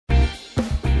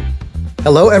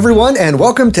Hello, everyone, and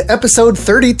welcome to episode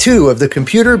 32 of the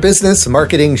Computer Business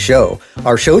Marketing Show.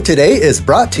 Our show today is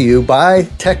brought to you by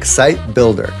TechSite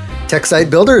Builder.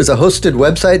 TechSite Builder is a hosted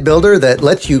website builder that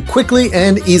lets you quickly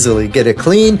and easily get a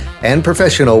clean and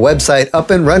professional website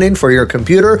up and running for your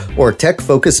computer or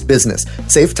tech-focused business.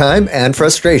 Save time and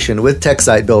frustration with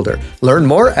TechSite Builder. Learn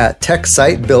more at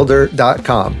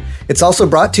techsitebuilder.com. It's also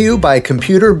brought to you by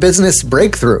Computer Business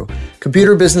Breakthrough.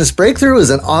 Computer Business Breakthrough is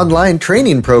an online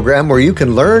training program where you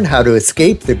can learn how to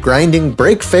escape the grinding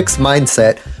break-fix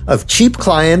mindset of cheap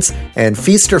clients and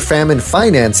feast or famine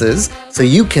finances so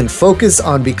you can focus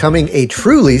on becoming a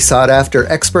truly sought-after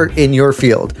expert in your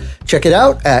field. Check it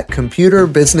out at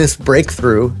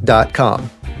computerbusinessbreakthrough.com.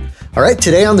 All right,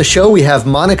 today on the show we have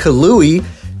Monica Louie.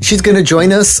 She's going to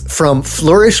join us from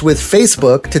Flourish with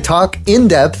Facebook to talk in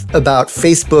depth about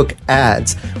Facebook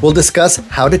ads. We'll discuss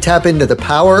how to tap into the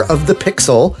power of the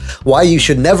pixel, why you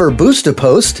should never boost a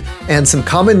post, and some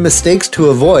common mistakes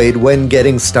to avoid when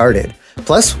getting started.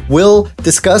 Plus, we'll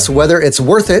discuss whether it's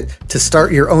worth it to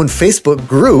start your own Facebook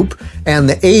group and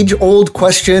the age-old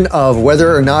question of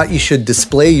whether or not you should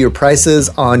display your prices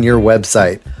on your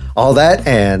website. All that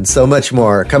and so much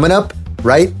more coming up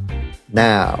right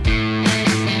now.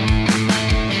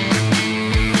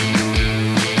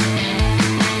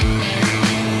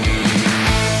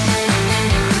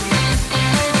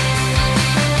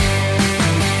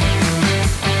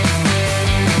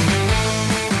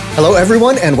 Hello,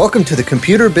 everyone, and welcome to the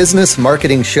Computer Business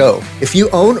Marketing Show. If you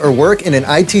own or work in an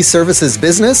IT services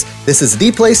business, this is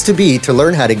the place to be to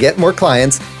learn how to get more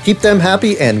clients, keep them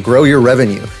happy, and grow your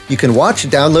revenue. You can watch,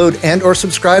 download, and or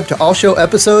subscribe to all show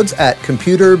episodes at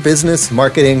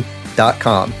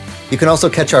computerbusinessmarketing.com. You can also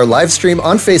catch our live stream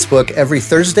on Facebook every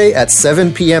Thursday at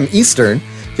 7 p.m. Eastern.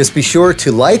 Just be sure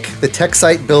to like the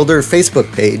TechSite Builder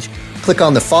Facebook page, click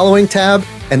on the following tab,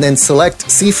 and then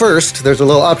select See First. There's a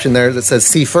little option there that says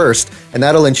See First, and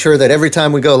that'll ensure that every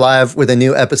time we go live with a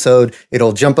new episode,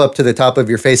 it'll jump up to the top of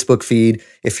your Facebook feed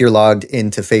if you're logged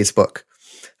into Facebook.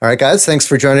 All right, guys, thanks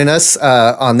for joining us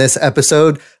on this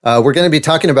episode. We're going to be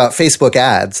talking about Facebook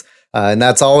ads, and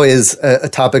that's always a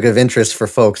topic of interest for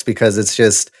folks because it's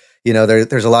just, you know,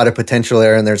 there's a lot of potential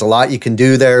there and there's a lot you can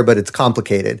do there, but it's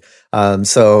complicated.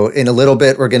 So in a little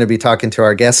bit, we're going to be talking to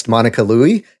our guest, Monica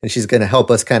Louie, and she's going to help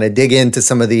us kind of dig into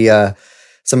some of the,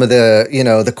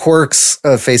 the quirks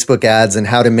of Facebook ads and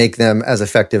how to make them as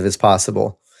effective as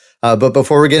possible. But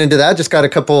before we get into that, just got a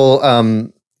couple,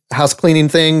 house cleaning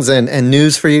things and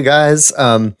news for you guys.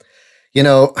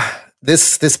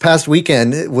 This past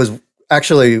weekend was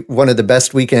actually one of the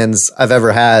best weekends I've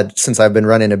ever had since I've been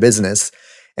running a business.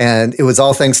 And it was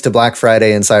all thanks to Black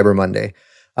Friday and Cyber Monday.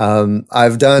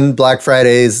 I've done Black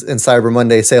Fridays and Cyber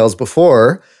Monday sales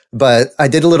before, but I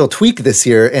did a little tweak this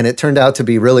year and it turned out to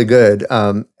be really good.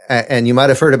 And you might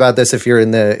have heard about this if you're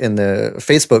in the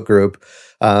Facebook group.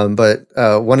 But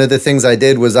one of the things I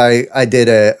did was I did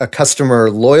a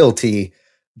customer loyalty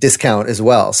discount as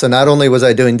well. So not only was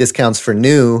I doing discounts for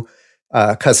new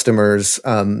customers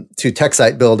to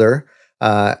TechSite Builder,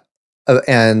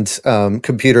 and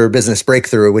Computer Business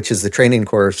Breakthrough, which is the training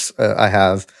course I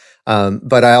have.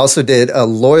 But I also did a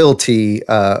loyalty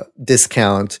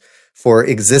discount for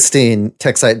existing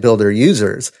TechSite Builder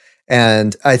users.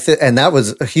 And and that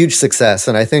was a huge success.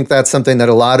 And I think that's something that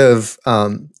a lot of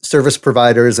service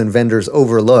providers and vendors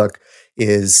overlook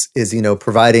is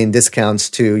providing discounts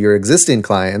to your existing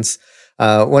clients.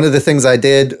 One of the things I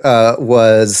did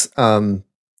was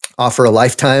offer a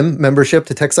lifetime membership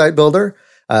to TechSite Builder.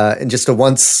 And just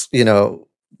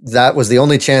that was the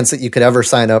only chance that you could ever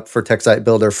sign up for TechSite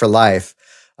Builder for life.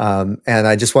 And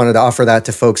I just wanted to offer that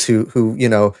to folks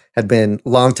who had been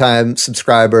longtime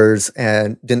subscribers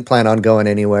and didn't plan on going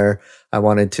anywhere. I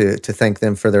wanted to thank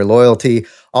them for their loyalty.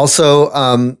 Also,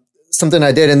 something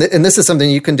I did, and this is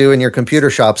something you can do in your computer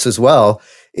shops as well,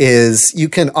 is you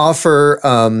can offer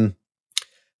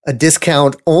a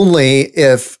discount only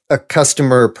if a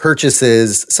customer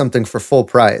purchases something for full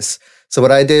price. So what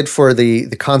I did for the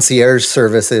concierge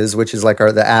services, which is like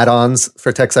the add-ons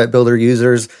for TechSite Builder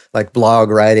users, like blog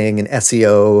writing and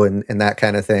SEO and that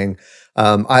kind of thing,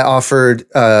 I offered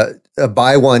a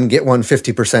buy one, get one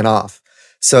 50% off.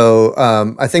 So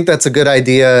I think that's a good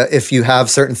idea if you have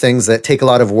certain things that take a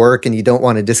lot of work and you don't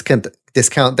want to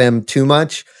discount them too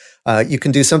much. You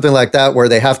can do something like that where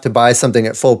they have to buy something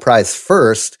at full price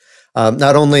first.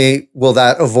 Not only will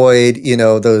that avoid,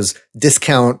 those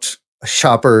discount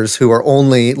shoppers who are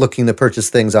only looking to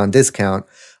purchase things on discount.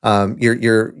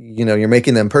 You're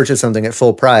making them purchase something at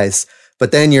full price,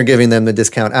 but then you're giving them the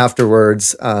discount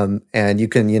afterwards. And you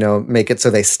can, make it so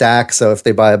they stack. So if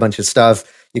they buy a bunch of stuff,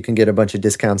 you can get a bunch of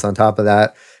discounts on top of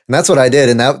that. And that's what I did.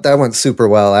 And that went super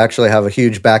well. I actually have a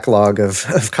huge backlog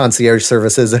of concierge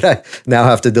services that I now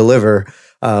have to deliver.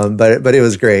 But it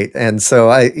was great. And so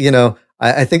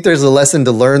I think there's a lesson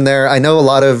to learn there. I know a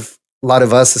lot of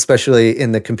us, especially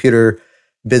in the computer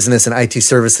business and IT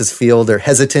services field, are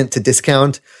hesitant to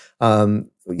discount.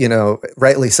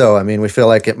 Rightly so. I mean, we feel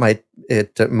like it might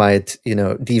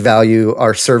devalue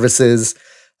our services,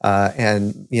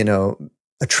 and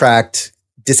attract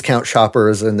discount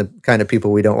shoppers and the kind of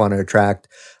people we don't want to attract.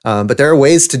 But there are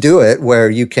ways to do it where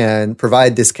you can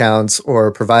provide discounts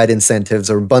or provide incentives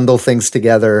or bundle things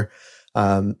together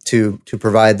to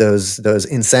provide those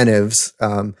incentives.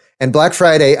 And Black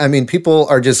Friday, I mean, people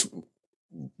are just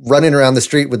running around the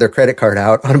street with their credit card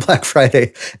out on Black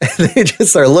Friday, and they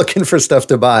just are looking for stuff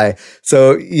to buy.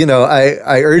 So,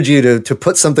 I urge you to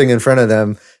put something in front of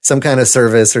them, some kind of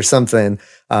service or something.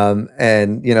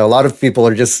 And a lot of people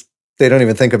are just, they don't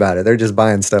even think about it. They're just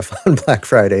buying stuff on Black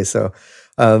Friday. So,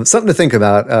 something to think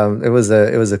about. It was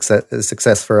a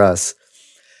success for us.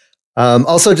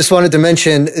 Also, just wanted to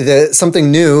mention that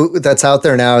something new that's out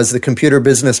there now is the Computer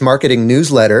Business Marketing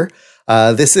Newsletter.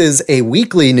 This is a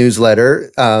weekly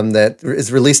newsletter that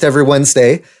is released every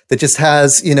Wednesday that just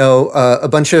has, a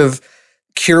bunch of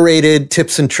curated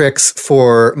tips and tricks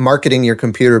for marketing your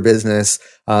computer business.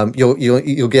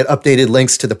 You'll get updated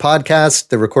links to the podcast,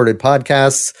 the recorded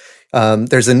podcasts.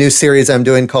 There's a new series I'm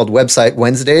doing called Website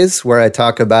Wednesdays, where I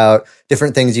talk about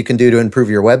different things you can do to improve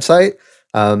your website.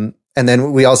 And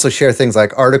then we also share things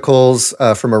like articles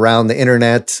from around the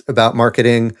internet about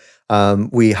marketing.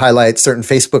 We highlight certain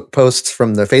Facebook posts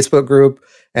from the Facebook group.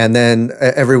 And then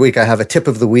every week I have a tip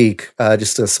of the week,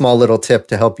 just a small little tip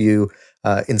to help you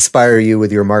inspire you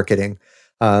with your marketing.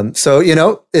 So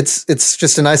it's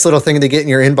just a nice little thing to get in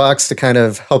your inbox to kind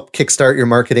of help kickstart your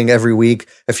marketing every week.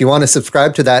 If you want to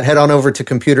subscribe to that, head on over to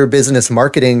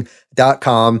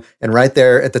computerbusinessmarketing.com. And right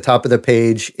there at the top of the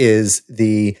page is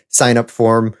the sign up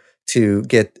form to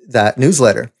get that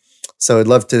newsletter. So I'd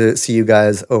love to see you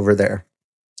guys over there.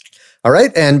 All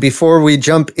right. And before we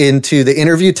jump into the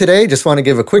interview today, just want to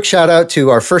give a quick shout out to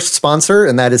our first sponsor,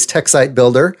 and that is TechSite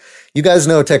Builder. You guys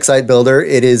know TechSite Builder.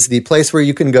 It is the place where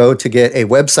you can go to get a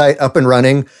website up and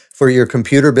running for your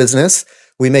computer business.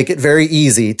 We make it very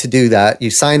easy to do that. You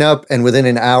sign up, and within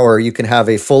an hour, you can have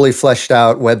a fully fleshed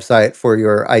out website for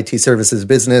your IT services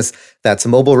business that's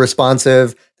mobile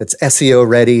responsive, that's SEO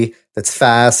ready, that's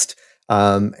fast,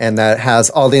 and that has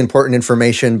all the important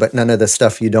information, but none of the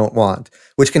stuff you don't want,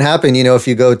 which can happen, if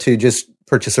you go to just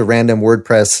purchase a random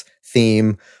WordPress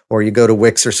theme, or you go to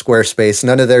Wix or Squarespace.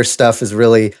 None of their stuff is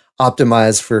really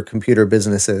optimized for computer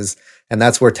businesses. And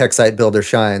that's where TechSite Builder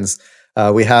shines.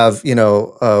 We have,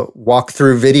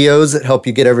 walkthrough videos that help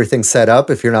you get everything set up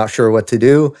if you're not sure what to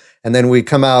do. And then we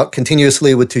come out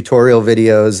continuously with tutorial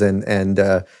videos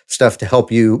and stuff to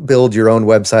help you build your own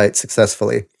website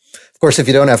successfully. Of course, if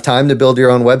you don't have time to build your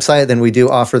own website, then we do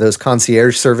offer those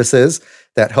concierge services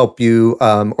that help you,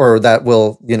 or that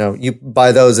will, you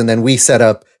buy those and then we set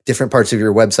up different parts of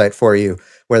your website for you,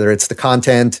 whether it's the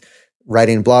content,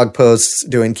 writing blog posts,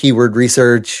 doing keyword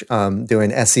research, doing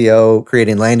SEO,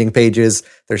 creating landing pages.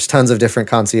 There's tons of different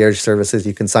concierge services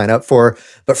you can sign up for.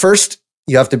 But first,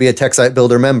 you have to be a TechSite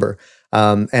Builder member.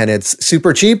 And it's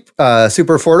super cheap,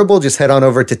 super affordable. Just head on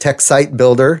over to TechSite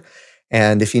Builder.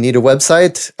 And if you need a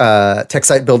website,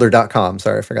 TechSiteBuilder.com.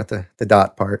 Sorry, I forgot the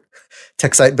dot part.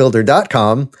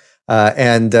 TechSiteBuilder.com.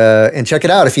 And check it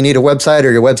out. If you need a website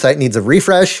or your website needs a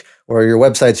refresh or your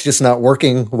website's just not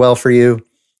working well for you,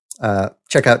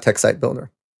 check out TechSite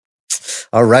Builder.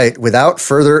 All right. Without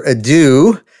further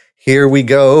ado, here we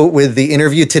go with the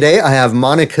interview today. I have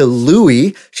Monica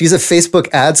Louie. She's a Facebook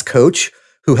ads coach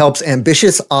who helps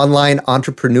ambitious online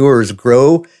entrepreneurs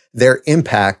grow their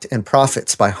impact and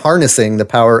profits by harnessing the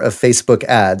power of Facebook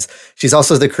ads. She's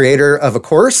also the creator of a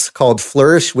course called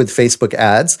Flourish with Facebook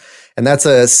Ads. And that's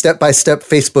a step-by-step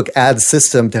Facebook ads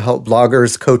system to help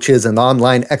bloggers, coaches, and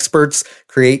online experts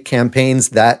create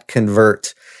campaigns that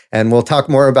convert. And we'll talk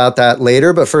more about that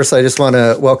later. But first, I just want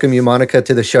to welcome you, Monica,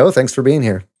 to the show. Thanks for being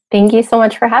here. Thank you so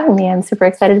much for having me. I'm super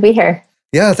excited to be here.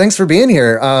 Yeah, thanks for being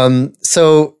here.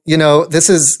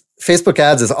 Facebook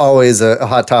ads is always a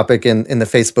hot topic in the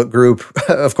Facebook group,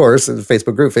 of course, the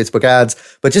Facebook group, Facebook ads,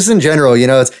 but just in general,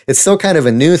 it's still kind of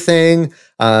a new thing.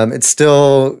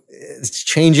 It's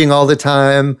changing all the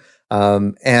time.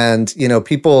 And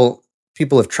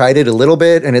people have tried it a little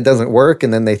bit and it doesn't work.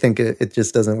 And then they think it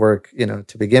just doesn't work,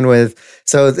 to begin with.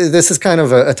 So this is kind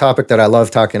of a topic that I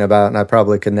love talking about, and I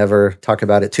probably could never talk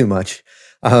about it too much.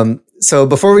 So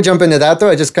before we jump into that, though,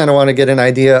 I just kind of want to get an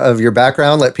idea of your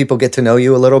background, let people get to know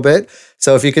you a little bit.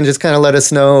 So if you can just kind of let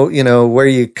us know, where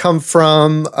you come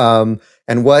from,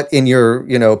 and what in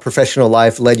your, professional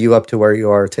life led you up to where you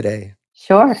are today.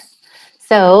 Sure.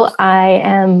 So I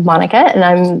am Monica, and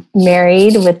I'm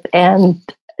married with a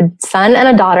son and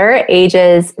a daughter,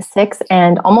 ages 6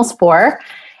 and almost 4.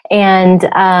 And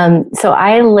so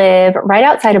I live right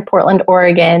outside of Portland,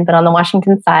 Oregon, but on the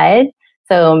Washington side.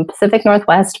 So Pacific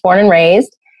Northwest, born and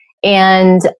raised.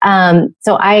 And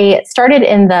so I started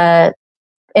in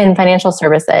financial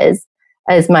services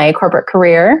as my corporate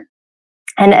career,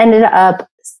 and ended up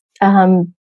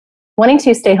wanting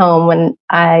to stay home when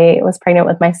I was pregnant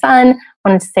with my son,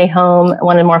 wanted to stay home,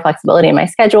 wanted more flexibility in my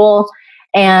schedule.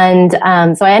 And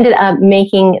so I ended up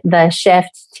making the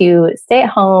shift to stay at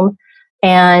home.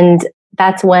 And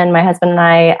that's when my husband and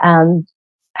I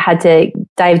had to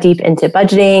dive deep into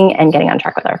budgeting and getting on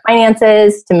track with our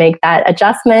finances to make that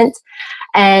adjustment.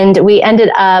 And we ended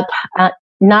up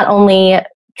not only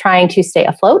trying to stay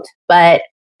afloat, but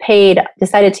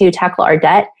decided to tackle our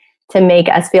debt to make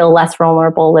us feel less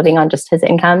vulnerable living on just his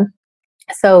income.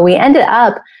 So we ended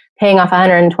up paying off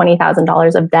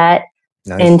 $120,000 of debt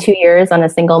in 2 years on a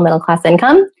single middle-class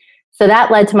income. So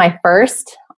that led to my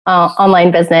first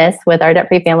online business with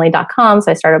ourdebtfreefamily.com.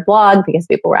 So I started a blog because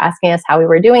people were asking us how we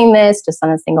were doing this just on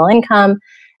a single income.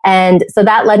 And so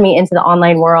that led me into the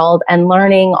online world and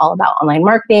learning all about online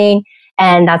marketing.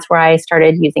 And that's where I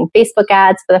started using Facebook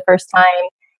ads for the first time.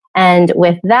 And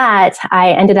with that,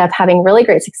 I ended up having really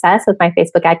great success with my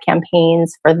Facebook ad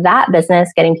campaigns for that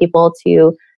business, getting people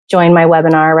to join my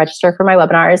webinar, register for my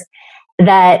webinars,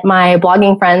 that my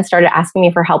blogging friends started asking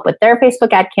me for help with their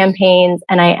Facebook ad campaigns.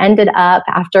 And I ended up,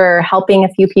 after helping a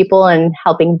few people and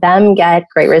helping them get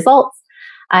great results,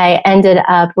 I ended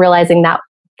up realizing that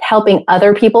helping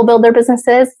other people build their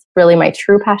businesses is really my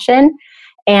true passion.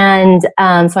 And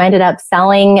so I ended up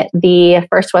selling the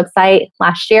first website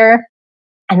last year,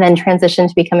 and then transitioned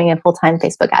to becoming a full-time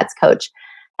Facebook ads coach.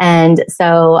 And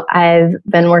so I've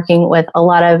been working with a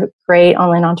lot of great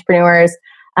online entrepreneurs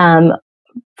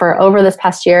for over this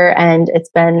past year, and it's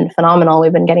been phenomenal.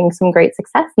 We've been getting some great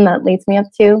success, and that leads me up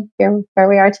to where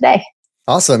we are today.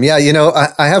 Awesome. Yeah,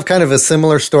 I have kind of a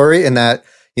similar story in that,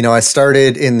 I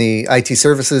started in the IT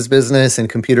services business and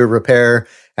computer repair,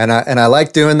 and I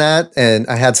liked doing that, and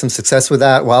I had some success with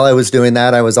that. While I was doing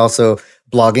that, I was also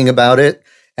blogging about it.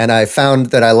 And I found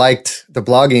that I liked the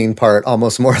blogging part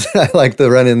almost more than I liked the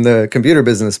running the computer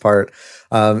business part.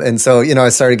 And so, I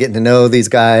started getting to know these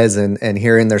guys and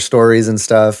hearing their stories and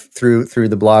stuff through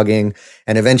the blogging.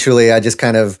 And eventually I just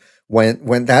kind of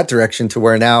went that direction to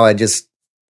where now I just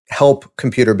help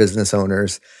computer business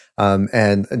owners.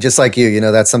 And just like you,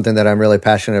 that's something that I'm really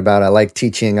passionate about. I like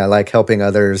teaching. I like helping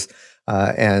others.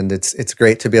 And it's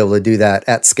great to be able to do that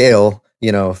at scale,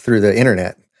 through the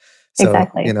internet. So,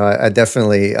 exactly. I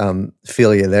definitely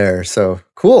feel you there. So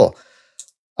cool.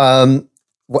 And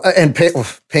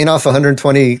paying off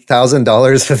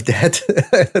 $120,000 of debt,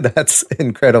 that's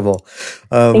incredible.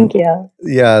 Thank you.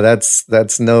 Yeah,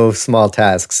 that's no small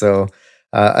task. So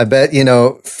I bet,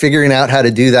 figuring out how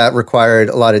to do that required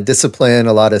a lot of discipline,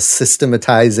 a lot of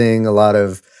systematizing, a lot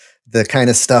of the kind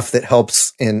of stuff that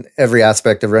helps in every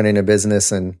aspect of running a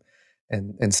business and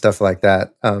stuff like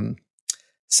that.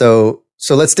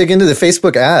 So let's dig into the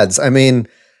Facebook ads. I mean,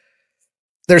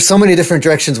 there's so many different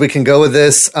directions we can go with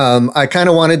this. I kind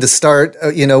of wanted to start,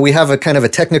 we have a kind of a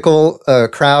technical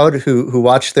crowd who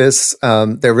watch this.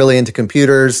 They're really into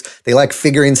computers. They like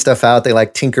figuring stuff out. They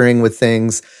like tinkering with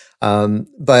things.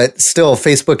 But still,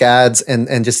 Facebook ads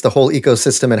and just the whole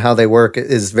ecosystem and how they work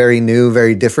is very new,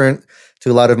 very different to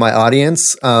a lot of my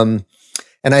audience.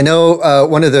 And I know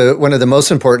one of the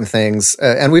most important things,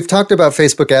 and we've talked about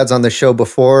Facebook ads on the show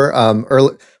before.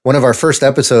 One of our first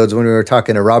episodes when we were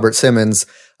talking to Robert Simmons,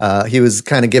 he was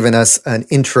kind of giving us an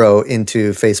intro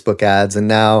into Facebook ads, and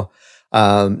now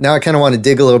I kind of want to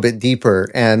dig a little bit deeper.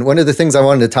 And one of the things I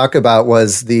wanted to talk about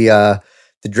was the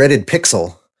dreaded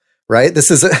pixel. Right? This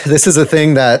is a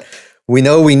thing that we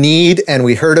know we need, and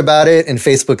we heard about it, and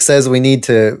Facebook says we need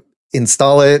to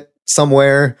install it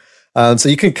somewhere. So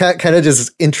you can kind of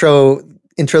just intro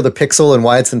the pixel and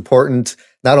why it's important,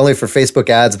 not only for Facebook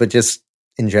ads, but just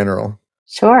in general.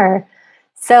 Sure.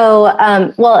 So,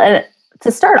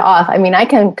 to start off, I mean, I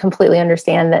can completely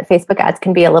understand that Facebook ads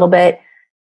can be a little bit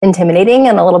intimidating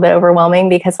and a little bit overwhelming,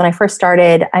 because when I first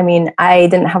started, I mean, I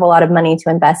didn't have a lot of money to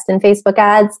invest in Facebook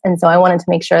ads. And so I wanted to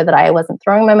make sure that I wasn't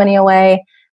throwing my money away,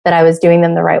 that I was doing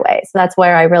them the right way. So that's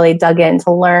where I really dug in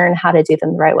to learn how to do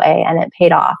them the right way, and it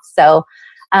paid off. So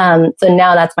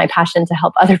now that's my passion, to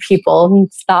help other people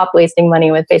stop wasting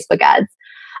money with Facebook ads.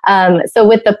 So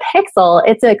with the pixel,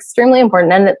 it's extremely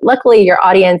important. And luckily your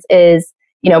audience is,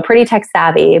 pretty tech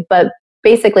savvy, but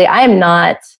basically I am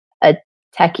not a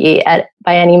techie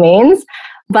by any means,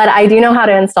 but I do know how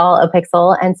to install a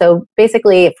pixel. And so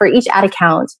basically for each ad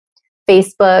account,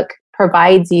 Facebook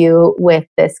provides you with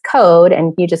this code,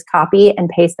 and you just copy and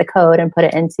paste the code and put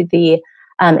it into the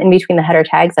in between the header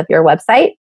tags of your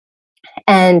website.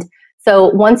 And so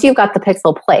once you've got the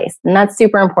pixel placed, and that's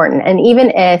super important. And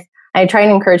even if I try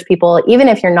and encourage people, even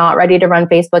if you're not ready to run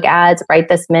Facebook ads right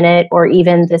this minute or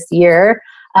even this year,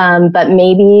 but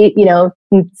maybe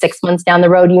 6 months down the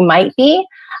road you might be,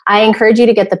 I encourage you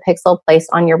to get the pixel placed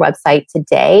on your website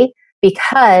today,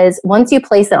 because once you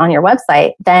place it on your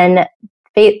website, then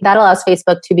that allows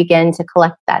Facebook to begin to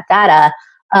collect that data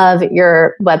of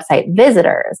your website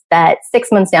visitors, that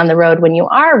 6 months down the road, when you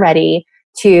are ready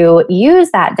to use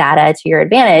that data to your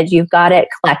advantage, you've got it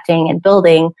collecting and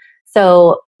building.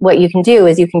 So what you can do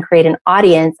is you can create an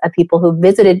audience of people who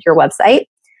visited your website.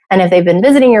 And if they've been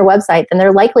visiting your website, then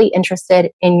they're likely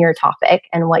interested in your topic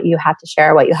and what you have to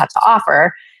share, what you have to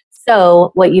offer.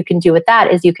 So what you can do with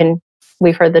that is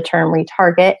we've heard the term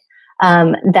retarget,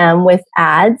 them with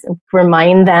ads,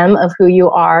 remind them of who you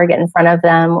are, get in front of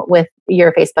them with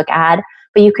your Facebook ad.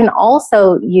 But you can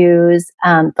also use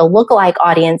the lookalike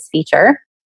audience feature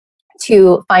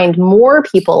to find more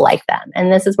people like them.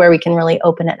 And this is where we can really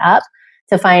open it up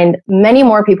to find many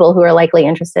more people who are likely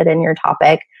interested in your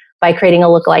topic by creating a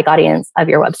lookalike audience of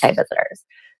your website visitors.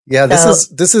 Yeah,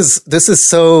 this is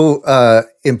so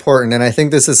important, and I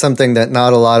think this is something that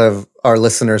not a lot of our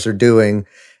listeners are doing,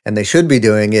 and they should be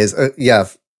doing. Is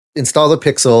install the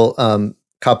pixel,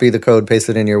 copy the code, paste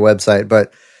it in your website,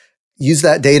 but use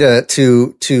that data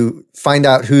to find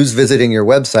out who's visiting your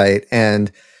website.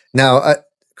 And now,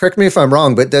 correct me if I'm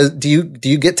wrong, but do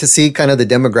you get to see kind of the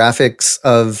demographics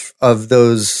of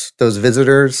those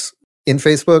visitors in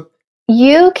Facebook?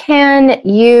 You can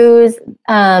use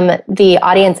the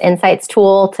Audience Insights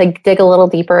tool to dig a little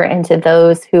deeper into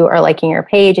those who are liking your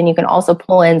page. And you can also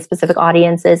pull in specific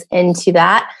audiences into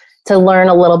that to learn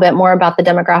a little bit more about the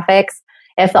demographics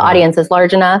if the audience is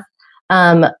large enough.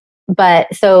 But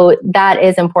so that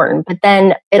is important. But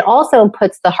then it also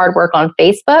puts the hard work on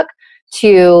Facebook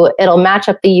it'll match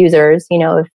up the users.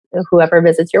 If whoever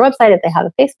visits your website, if they have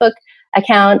a Facebook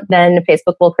account, then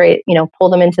Facebook will pull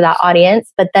them into that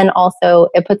audience. But then also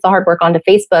it puts the hard work onto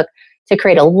Facebook to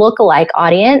create a lookalike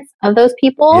audience of those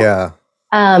people. Yeah.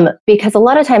 Because a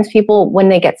lot of times people, when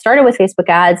they get started with Facebook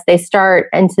ads, they start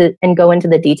and go into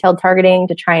the detailed targeting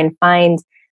to try and find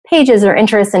pages or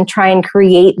interests and try and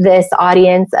create this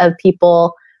audience of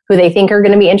people who they think are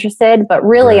going to be interested. But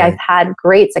really, right. I've had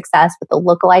great success with the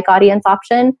lookalike audience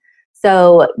option.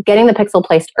 So getting the pixel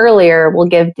placed earlier will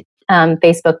give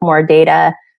Facebook more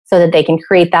data so that they can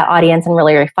create that audience and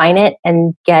really refine it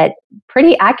and get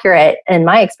pretty accurate, in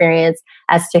my experience,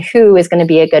 as to who is going to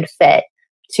be a good fit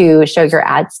to show your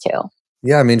ads to.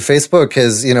 Yeah, I mean, Facebook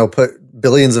has, put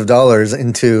billions of dollars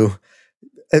into,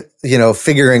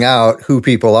 figuring out who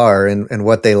people are and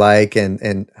what they like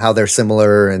and how they're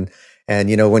similar. And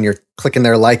when you're clicking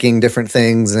there, liking different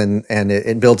things and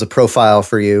it builds a profile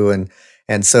for you.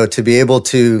 And so to be able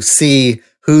to see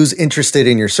who's interested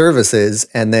in your services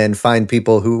and then find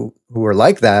people who are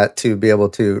like that to be able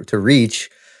to reach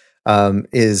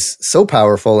is so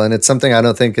powerful. And it's something I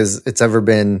don't think it's ever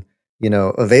been,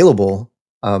 available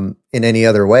in any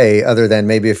other way other than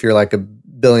maybe if you're like $1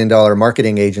 billion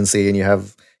marketing agency and you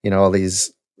have, all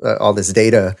this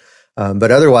data.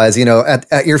 But otherwise,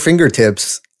 at your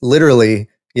fingertips, literally,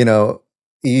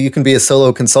 you can be a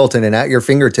solo consultant and at your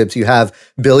fingertips, you have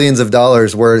billions of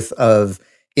dollars worth of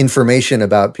information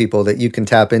about people that you can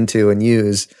tap into and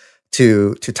use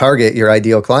to target your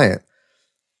ideal client.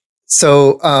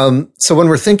 So when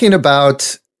we're thinking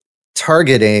about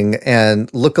targeting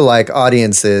and lookalike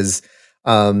audiences,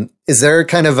 is there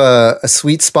kind of a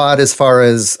sweet spot as far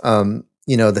as,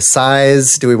 the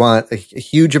size? Do we want a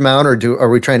huge amount or are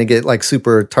we trying to get like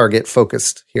super target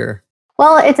focused here?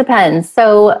 Well, it depends.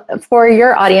 So for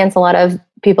your audience, a lot of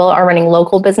people are running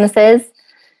local businesses.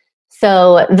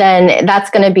 So then that's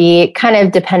going to be kind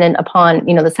of dependent upon,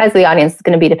 the size of the audience is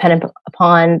going to be dependent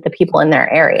upon the people in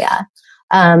their area.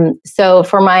 So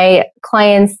for my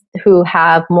clients who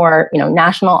have more,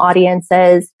 national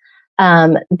audiences,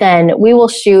 then we will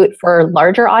shoot for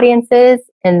larger audiences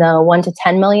in the 1 to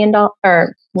 10 million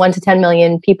or 1 to 10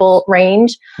 million people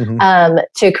range,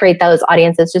 to create those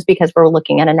audiences, just because we're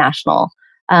looking at a national,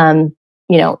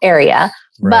 area.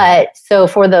 Right. But so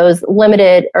for those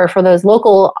limited or for those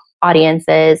local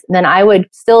audiences, then I would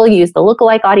still use the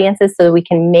lookalike audiences so that we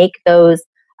can make those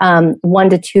 1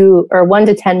 to 2 or 1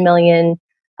 to 10 million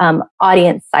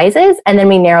audience sizes, and then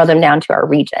we narrow them down to our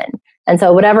region. And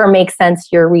so whatever makes sense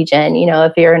to your region,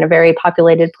 if you're in a very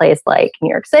populated place like New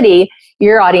York City,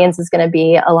 your audience is going to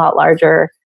be a lot larger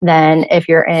than if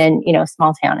you're in,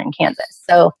 small town in Kansas.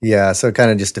 So yeah, so it kind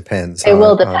of just depends. It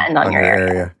will depend on your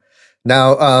area.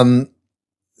 Now,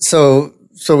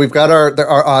 so we've got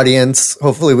our audience.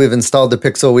 Hopefully we've installed the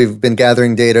Pixel. We've been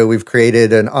gathering data. We've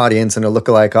created an audience and a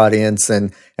lookalike audience,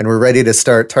 and we're ready to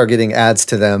start targeting ads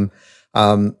to them.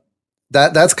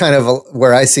 That's kind of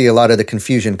where I see a lot of the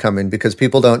confusion coming, because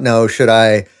people don't know, should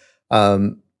I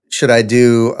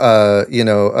do,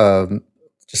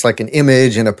 just like an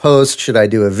image and a post? Should I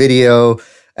do a video?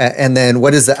 And then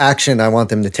what is the action I want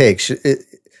them to take?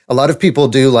 A lot of people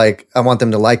do I want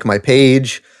them to like my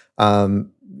page.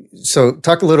 So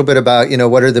talk a little bit about,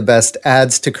 what are the best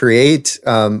ads to create?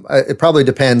 It probably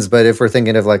depends, but if we're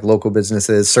thinking of local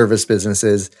businesses, service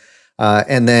businesses,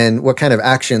 and then what kind of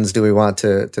actions do we want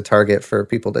to target for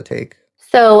people to take?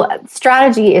 So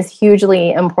strategy is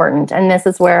hugely important. And this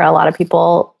is where a lot of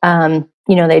people,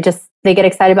 they get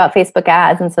excited about Facebook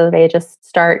ads. And so they just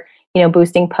start,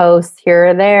 boosting posts here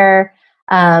or there.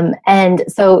 And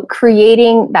so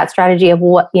creating that strategy of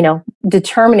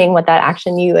determining what that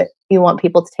action you want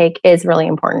people to take is really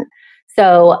important.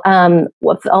 So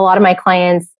with a lot of my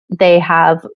clients, they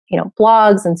have,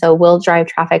 blogs. And so we'll drive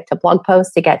traffic to blog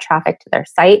posts to get traffic to their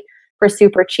site for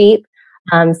super cheap.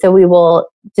 So we will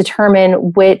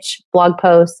determine which blog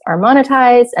posts are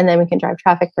monetized, and then we can drive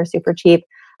traffic for super cheap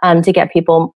to get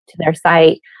people to their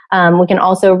site. We can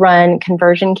also run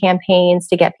conversion campaigns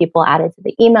to get people added to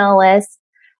the email list.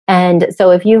 And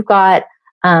so if you've got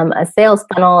a sales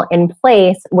funnel in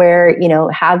place where,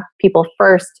 have people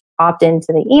first opt into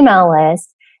the email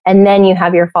list, and then you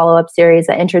have your follow-up series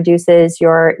that introduces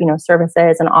your,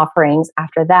 services and offerings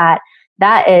after that,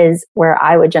 that is where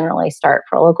I would generally start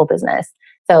for a local business.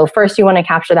 So first you want to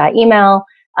capture that email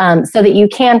so that you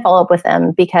can follow up with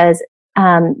them, because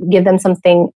give them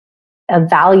something of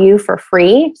value for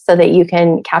free so that you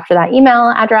can capture that email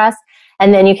address.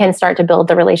 And then you can start to build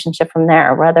the relationship from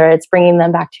there, whether it's bringing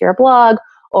them back to your blog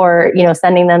or,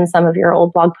 sending them some of your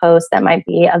old blog posts that might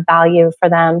be of value for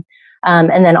them.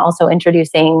 And then also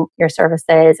introducing your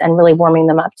services and really warming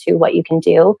them up to what you can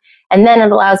do. And then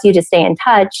it allows you to stay in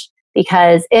touch,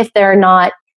 because if they're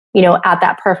not, at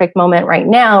that perfect moment right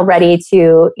now, ready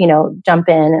to, jump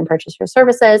in and purchase your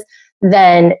services,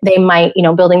 then they might,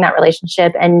 building that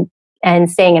relationship and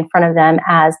staying in front of them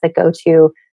as the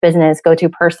go-to business, go-to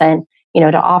person,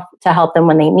 to help them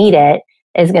when they need it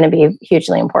is going to be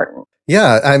hugely important.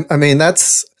 Yeah.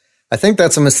 I think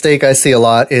that's a mistake I see a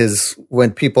lot, is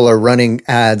when people are running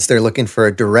ads, they're looking for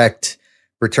a direct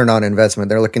return on investment.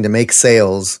 They're looking to make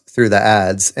sales through the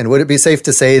ads. And would it be safe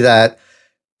to say that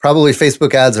probably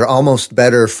Facebook ads are almost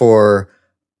better for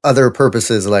other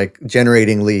purposes, like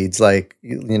generating leads, like,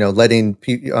 letting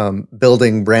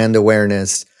building brand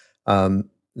awareness,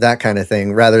 that kind of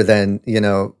thing, rather than,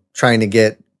 trying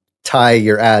to tie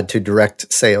your ad to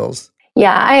direct sales?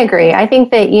 Yeah, I agree. I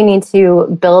think that you need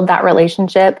to build that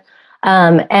relationship.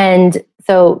 And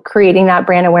so creating that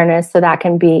brand awareness, so that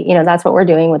can be, that's what we're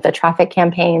doing with the traffic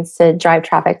campaigns to drive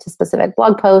traffic to specific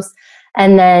blog posts.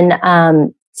 And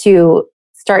then to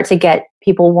start to get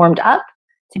people warmed up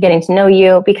to getting to know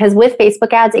you. Because with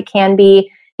Facebook ads, it can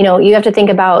be, you have to think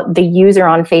about the user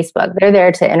on Facebook. They're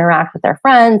there to interact with their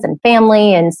friends and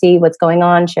family and see what's going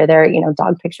on, share their,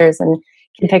 dog pictures and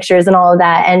kid pictures and all of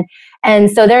that.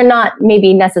 And so they're not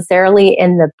maybe necessarily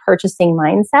in the purchasing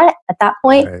mindset at that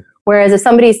point. Right. Whereas if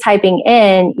somebody's typing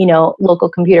in, local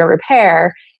computer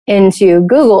repair into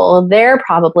Google, they're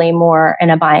probably more in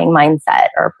a buying mindset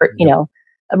or,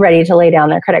 ready to lay down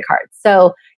their credit cards.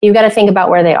 So you've got to think about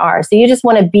where they are. So you just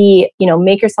want to be,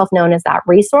 make yourself known as that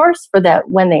resource for that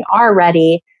when they are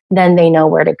ready, then they know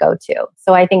where to go to.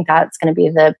 So I think that's going to be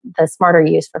the smarter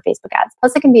use for Facebook ads.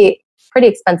 Plus it can be pretty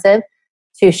expensive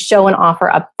to show an offer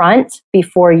up front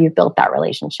before you've built that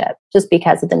relationship, just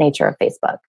because of the nature of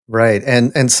Facebook. Right.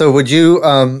 And so would you,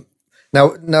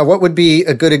 now what would be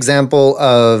a good example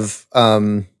of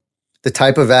the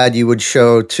type of ad you would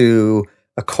show to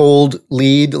a cold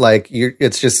lead? Like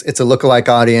it's a lookalike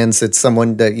audience. It's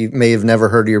someone that you may have never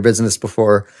heard of your business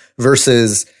before,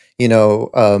 versus,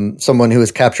 someone who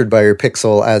is captured by your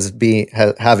pixel as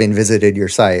having visited your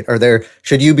site.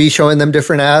 Should you be showing them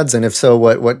different ads? And if so,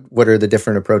 what are the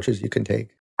different approaches you can take?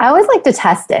 I always like to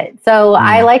test it. So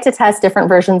I like to test different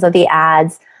versions of the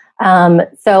ads.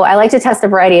 So I like to test a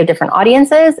variety of different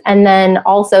audiences, and then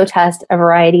also test a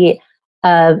variety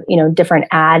of, different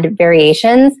ad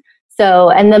variations. So,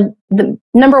 and the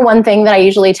number one thing that I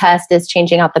usually test is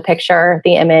changing out the picture,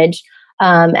 the image.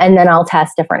 And then I'll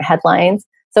test different headlines.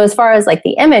 So as far as like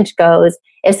the image goes,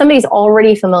 if somebody's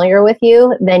already familiar with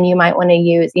you, then you might want to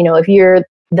use, if you're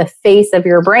the face of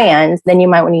your brand, then you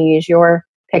might want to use your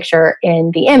picture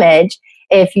in the image.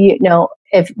 If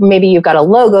if maybe you've got a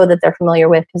logo that they're familiar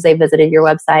with because they visited your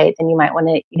website, then you might want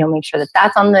to, make sure that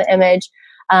that's on the image.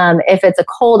 If it's a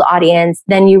cold audience,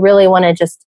 then you really want to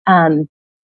just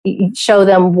show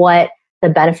them what the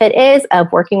benefit is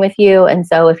of working with you. And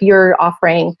so if you're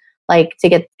offering like to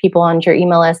get people onto your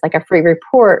email list, like a free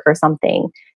report or something,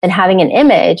 then having an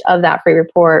image of that free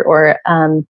report or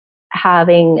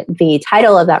having the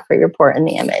title of that free report in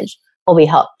the image will be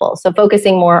helpful. So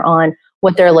focusing more on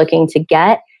what they're looking to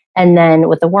get. And then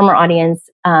with the warmer audience,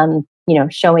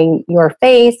 showing your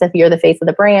face, if you're the face of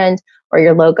the brand or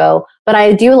your logo. But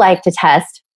I do like to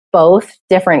test both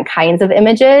different kinds of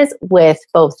images with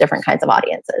both different kinds of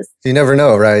audiences. You never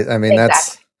know, right? I mean,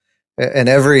 exactly.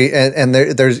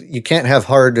 there's you can't have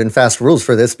hard and fast rules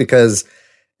for this because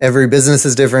every business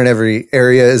is different, every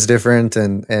area is different,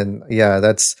 and yeah,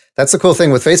 that's the cool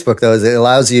thing with Facebook though, is it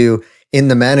allows you in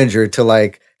the manager to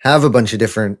like have a bunch of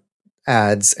different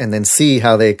ads and then see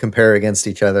how they compare against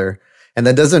each other. And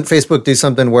then doesn't Facebook do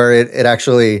something where it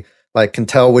actually like can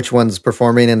tell which one's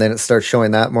performing and then it starts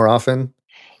showing that more often?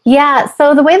 Yeah.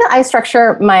 So the way that I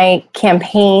structure my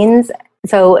campaigns,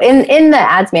 so in the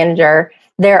ads manager,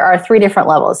 there are 3 different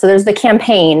levels. So there's the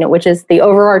campaign, which is the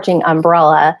overarching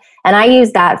umbrella. And I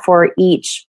use that for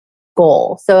each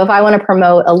goal. So if I want to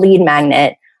promote a lead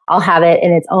magnet, I'll have it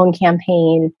in its own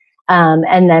campaign.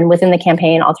 And then within the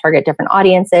campaign, I'll target different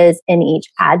audiences in each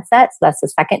ad set. So that's the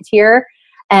second tier.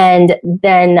 And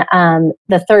then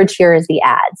the third tier is the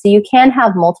ad. So you can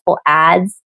have multiple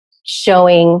ads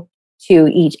showing to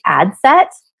each ad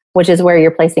set, which is where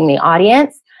you're placing the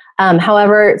audience.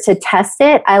 However, to test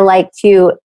it, I like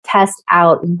to test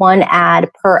out one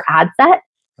ad per ad set.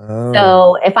 Oh.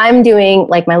 So if I'm doing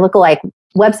like my lookalike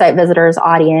website visitors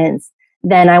audience,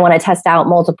 then I want to test out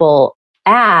multiple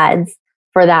ads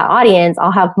for that audience.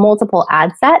 I'll have multiple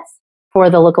ad sets for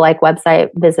the lookalike website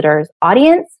visitors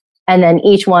audience. And then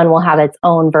each one will have its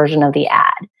own version of the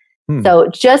ad. So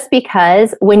just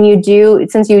because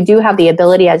since you do have the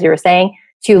ability, as you were saying,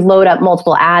 to load up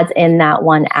multiple ads in that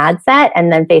one ad set,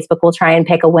 and then Facebook will try and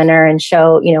pick a winner and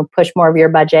show, push more of your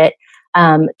budget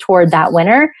toward that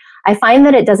winner. I find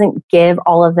that it doesn't give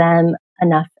all of them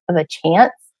enough of a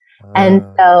chance. And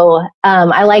so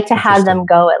I like to have them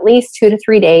go at least 2 to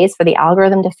 3 days for the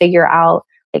algorithm to figure out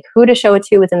like who to show it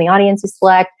to within the audience you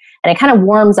select. And it kind of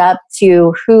warms up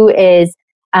to who is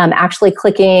actually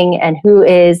clicking and who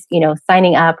is,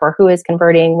 signing up or who is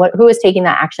converting, who is taking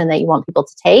that action that you want people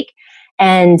to take.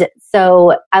 And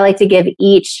so I like to give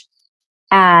each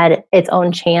ad its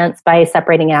own chance by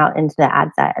separating it out into the ad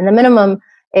set. And the minimum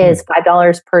is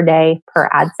 $5 per day per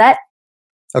ad set.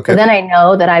 Okay. So then I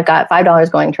know that I've got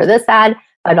 $5 going toward this ad,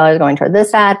 $5 going toward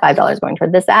this ad, $5 going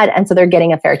toward this ad. And so they're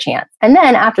getting a fair chance. And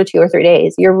then after 2 or 3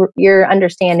 days, you're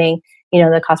understanding,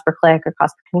 the cost per click or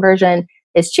cost per conversion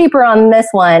is cheaper on this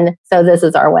one. So this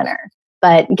is our winner.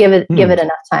 But give it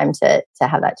enough time to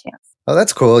have that chance. Oh,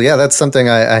 that's cool. Yeah, that's something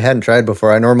I hadn't tried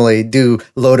before. I normally do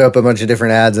load up a bunch of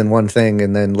different ads in one thing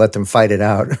and then let them fight it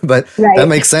out. But That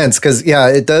makes sense because,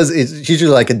 it does. It's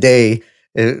usually like a day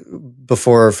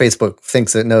before Facebook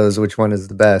thinks it knows which one is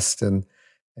the best. And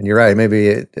you're right.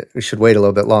 Maybe we should wait a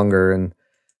little bit longer. And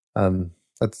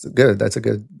that's good. That's a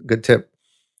good tip.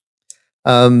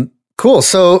 Cool.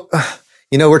 So,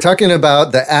 we're talking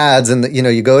about the ads and,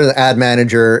 you go to the ad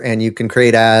manager and you can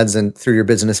create ads and through your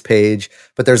business page,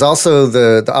 but there's also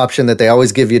the option that they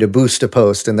always give you to boost a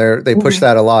post. And they push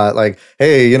that a lot. Like,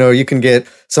 hey, you can get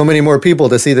so many more people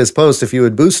to see this post if you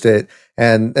would boost it.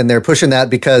 And they're pushing that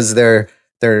because their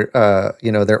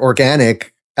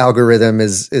organic algorithm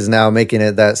is now making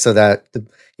it that so that,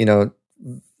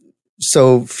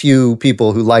 so few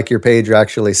people who like your page are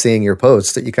actually seeing your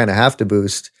posts that you kind of have to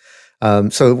boost.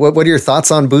 So what are your thoughts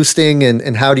on boosting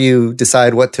and how do you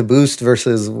decide what to boost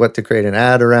versus what to create an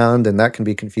ad around? And that can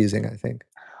be confusing, I think.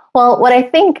 Well, what I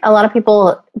think a lot of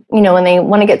people, when they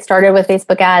want to get started with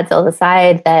Facebook ads, they'll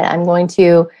decide that I'm going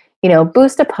to,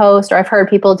 boost a post, or I've heard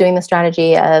people doing the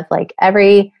strategy of like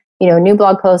every, new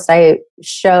blog post I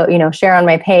share on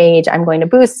my page, I'm going to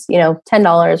boost,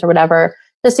 $10 or whatever,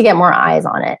 just to get more eyes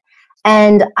on it.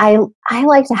 And I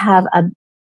like to have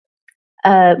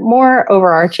a more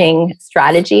overarching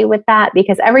strategy with that,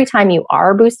 because every time you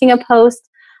are boosting a post,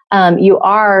 you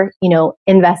are,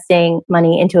 investing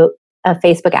money into a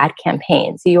Facebook ad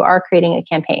campaign. So you are creating a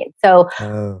campaign. So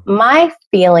my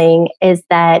feeling is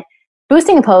that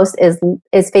boosting a post is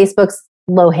Facebook's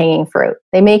low hanging fruit.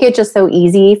 They make it just so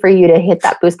easy for you to hit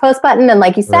that boost post button. And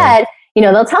like you said,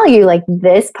 they'll tell you like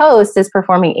this post is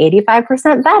performing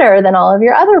 85% better than all of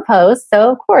your other posts.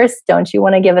 So of course, don't you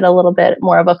want to give it a little bit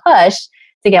more of a push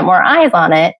to get more eyes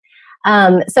on it?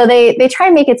 So they try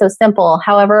and make it so simple.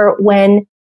 However, when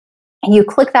you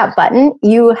click that button,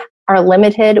 you are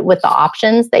limited with the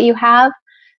options that you have.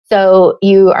 So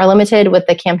you are limited with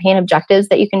the campaign objectives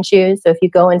that you can choose. So if you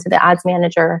go into the ads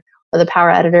manager or the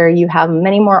Power Editor, you have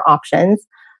many more options.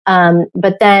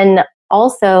 But then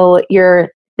also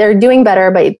they're doing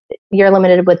better, but you're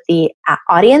limited with the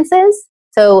audiences.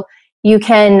 So you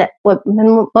can, what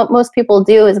most people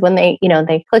do is when they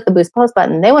click the boost post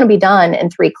button, they want to be done in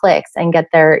 3 clicks and get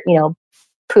their,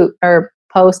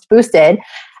 post boosted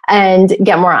and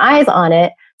get more eyes on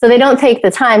it. So they don't take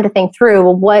the time to think through,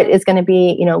 well, what is going to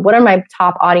be, what are my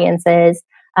top audiences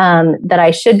that I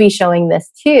should be showing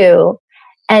this to?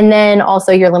 And then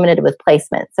also you're limited with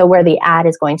placement. So where the ad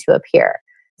is going to appear.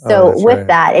 So with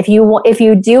that, if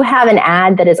you do have an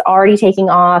ad that is already taking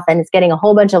off and it's getting a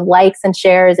whole bunch of likes and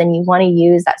shares and you want to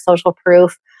use that social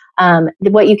proof,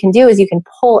 what you can do is you can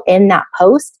pull in that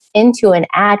post into an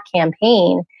ad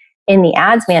campaign in the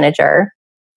ads manager.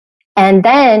 And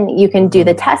then you can do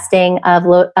the testing of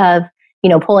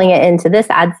pulling it into this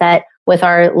ad set with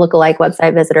our lookalike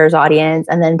website visitors audience,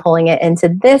 and then pulling it into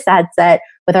this ad set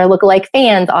with our lookalike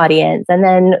fans audience, and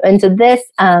then into this,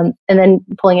 and then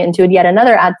pulling it into yet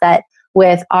another ad set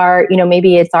with our,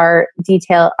 maybe it's our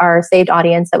saved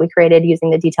audience that we created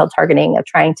using the detailed targeting of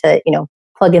trying to,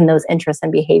 plug in those interests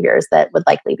and behaviors that would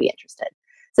likely be interested.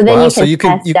 So then you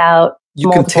can test out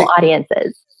multiple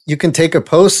audiences. You can take a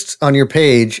post on your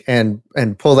page and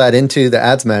pull that into the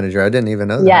ads manager. I didn't even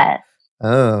know that. Yes.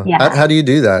 Oh, yeah. How do you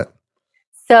do that?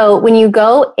 So when you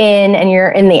go in and you're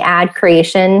in the ad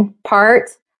creation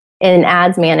part in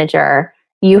ads manager,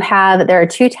 there are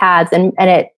 2 tabs and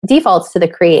it defaults to the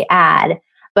create ad.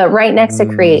 But right next to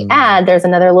create ad, there's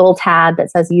another little tab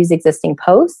that says use existing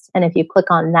posts. And if you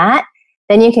click on that,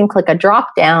 then you can click a drop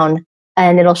down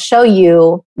and it'll show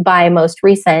you by most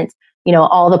recent,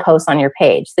 all the posts on your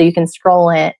page. So you can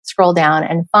scroll down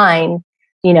and find,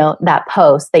 that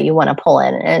post that you want to pull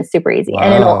in, and it's super easy. Wow.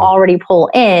 And it'll already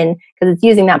pull in because it's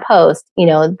using that post,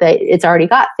 that it's already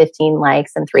got 15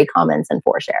 likes and 3 comments and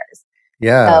 4 shares.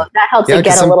 Yeah. So that helps you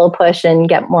get a little push and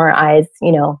get more eyes,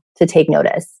 to take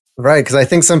notice. Right. Because I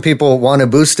think some people want to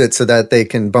boost it so that they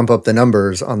can bump up the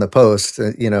numbers on the post,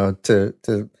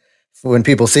 to when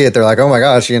people see it, they're like, oh my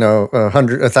gosh,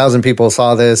 1,000 people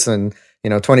saw this and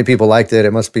 20 people liked it.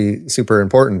 It must be super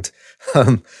important.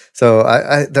 So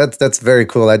that's very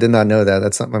cool. I did not know that.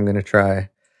 That's something I'm going to try.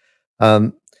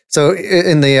 So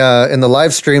in the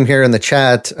live stream here in the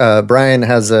chat, Brian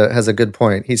has a good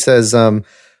point. He says,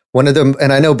 one of them,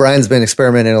 and I know Brian's been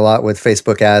experimenting a lot with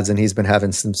Facebook ads and he's been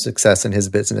having some success in his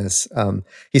business.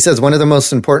 He says one of the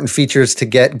most important features to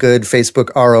get good Facebook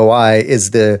ROI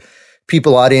is the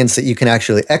people audience that you can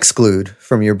actually exclude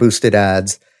from your boosted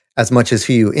ads as much as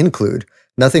who you include.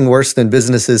 Nothing worse than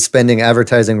businesses spending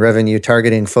advertising revenue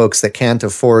targeting folks that can't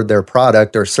afford their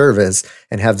product or service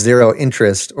and have zero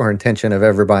interest or intention of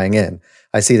ever buying in.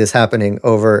 I see this happening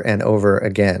over and over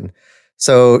again.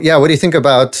 So yeah, what do you think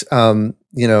about,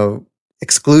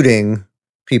 excluding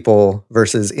people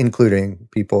versus including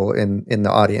people in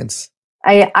the audience?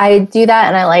 I do that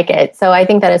and I like it. So I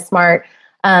think that is smart.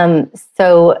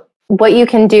 So what you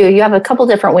can do, you have a couple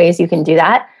different ways you can do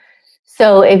that.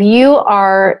 So if you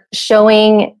are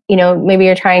showing, maybe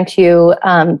you're trying to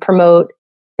promote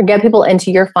or get people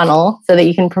into your funnel so that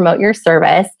you can promote your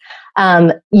service,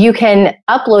 you can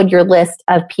upload your list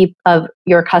of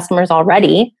your customers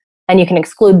already, and you can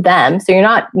exclude them. So you're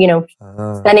not,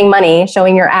 spending money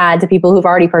showing your ad to people who've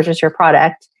already purchased your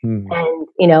product and,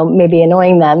 maybe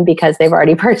annoying them because they've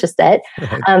already purchased it.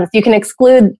 So you can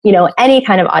exclude, any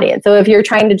kind of audience. So if you're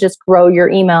trying to just grow your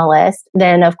email list,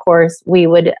 then of course we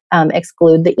would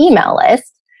exclude the email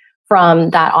list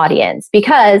from that audience,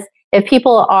 because if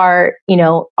people are,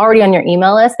 already on your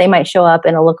email list, they might show up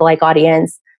in a lookalike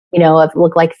audience, of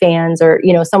lookalike fans or,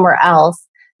 somewhere else,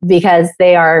 because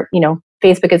they are,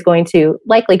 Facebook is going to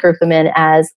likely group them in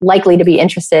as likely to be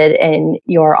interested in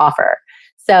your offer.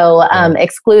 So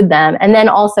exclude them. And then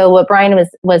also what Brian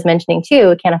was mentioning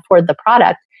too, can't afford the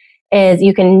product, is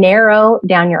you can narrow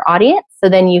down your audience. So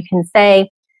then you can say,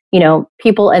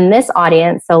 people in this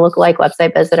audience, so lookalike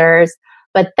website visitors,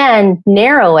 but then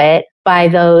narrow it by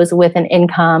those with an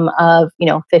income of,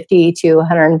 50 to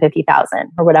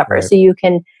 150,000 or whatever. Right. So you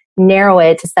can narrow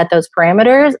it to set those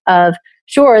parameters of,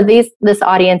 sure, this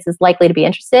audience is likely to be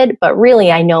interested, but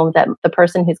really I know that the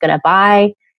person who's going to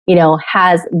buy,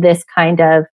 has this kind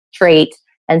of trait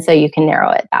And so you can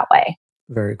narrow it that way.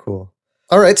 Very cool.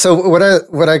 All right. So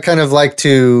what I kind of like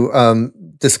to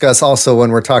discuss also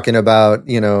when we're talking about,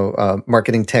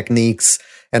 marketing techniques,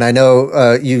 and I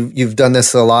know you've done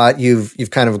this a lot.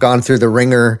 You've kind of gone through the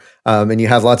ringer, and you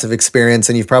have lots of experience,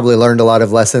 and you've probably learned a lot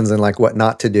of lessons in like what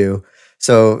not to do.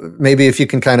 So maybe if you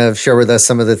can kind of share with us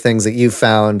some of the things that you've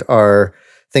found are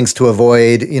things to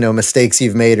avoid, mistakes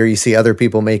you've made or you see other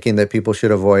people making that people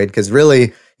should avoid. Because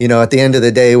really, at the end of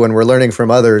the day, when we're learning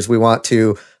from others, we want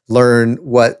to learn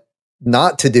what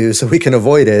not to do so we can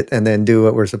avoid it and then do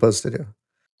what we're supposed to do.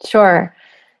 Sure.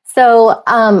 So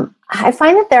I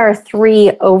find that there are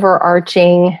three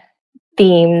overarching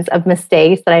themes of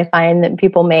mistakes that I find that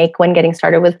people make when getting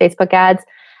started with Facebook ads.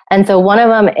 And so one of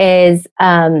them is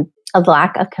a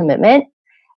lack of commitment.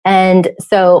 And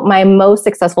so my most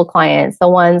successful clients, the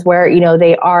ones where,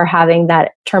 they are having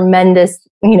that tremendous,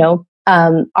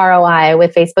 ROI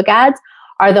with Facebook ads,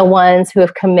 are the ones who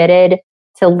have committed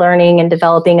to learning and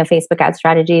developing a Facebook ad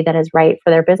strategy that is right for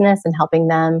their business and helping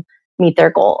them meet their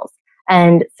goals.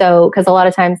 And so, because a lot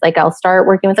of times, like I'll start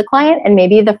working with a client and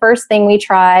maybe the first thing we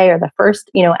try or the first,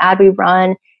 ad we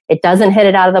run, it doesn't hit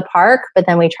it out of the park, but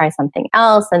then we try something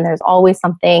else and there's always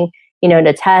something,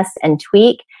 to test and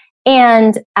tweak.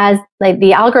 And as like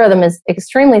the algorithm is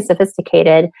extremely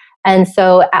sophisticated. And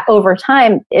so over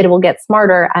time, it will get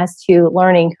smarter as to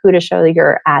learning who to show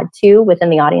your ad to within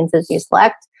the audiences you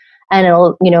select. And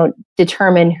it'll,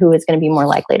 determine who is going to be more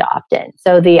likely to opt in.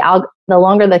 So the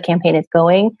longer the campaign is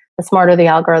going, the smarter the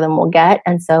algorithm will get.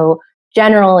 And so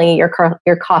generally your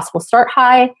costs will start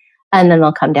high and then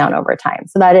they'll come down over time.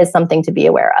 So that is something to be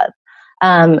aware of.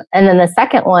 And then the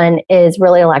second one is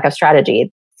really a lack of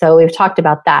strategy. So we've talked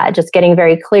about that, just getting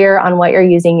very clear on what you're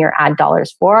using your ad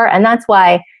dollars for. And that's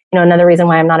why, another reason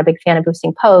why I'm not a big fan of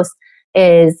boosting posts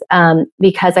is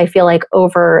because I feel like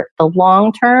over the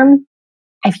long term,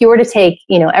 if you were to take,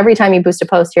 every time you boost a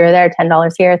post here or there,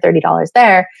 $10 here, $30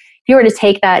 there, if you were to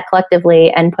take that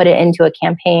collectively and put it into a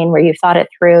campaign where you've thought it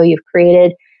through, you've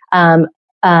created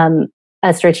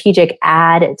a strategic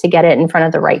ad to get it in front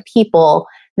of the right people,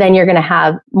 then you're going to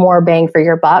have more bang for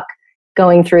your buck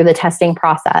going through the testing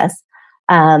process.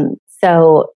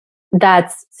 So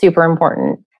that's super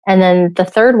important. And then the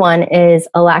third one is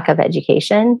a lack of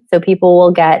education. So people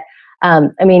will get,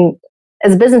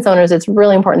 as business owners, it's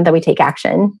really important that we take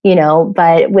action,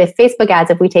 but with Facebook ads,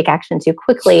 if we take action too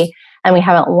quickly and we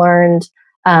haven't learned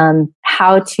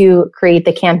how to create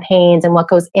the campaigns and what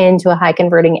goes into a high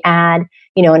converting ad,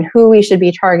 and who we should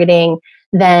be targeting,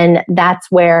 then that's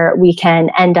where we can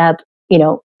end up,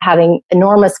 having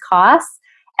enormous costs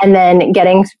and then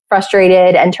getting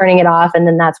frustrated and turning it off. And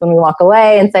then that's when we walk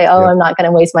away and say, I'm not going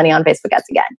to waste money on Facebook ads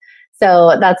again.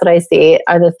 So that's what I see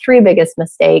are the three biggest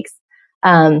mistakes.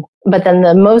 But then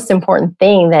the most important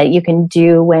thing that you can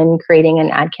do when creating an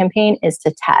ad campaign is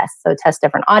to test. So test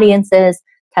different audiences,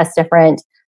 test different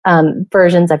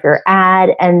versions of your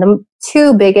ad. And the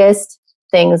two biggest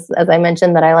things, as I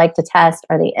mentioned, that I like to test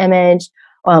are the image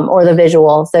or the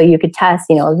visual. So you could test,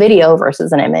 a video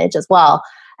versus an image as well.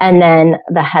 And then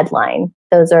the headline.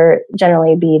 Those are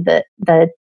generally be the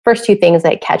first two things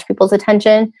that catch people's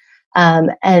attention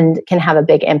and can have a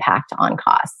big impact on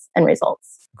costs and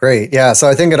results. Great. Yeah. So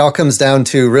I think it all comes down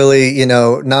to really,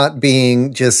 not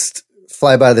being just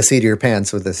fly by the seat of your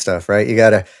pants with this stuff, right? You got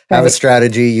to have a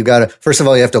strategy. You got to, first of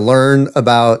all, you have to learn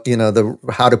about,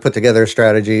 how to put together a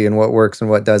strategy and what works and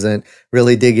what doesn't,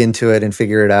 really dig into it and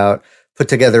figure it out, put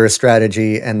together a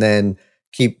strategy, and then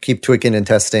keep tweaking and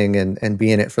testing and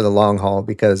be in it for the long haul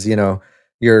because,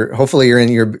 you're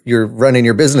running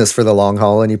your business for the long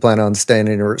haul and you plan on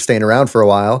staying around for a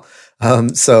while.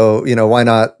 So, why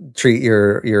not treat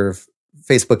your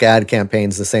Facebook ad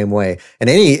campaigns the same way? And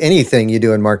anything you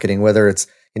do in marketing, whether it's,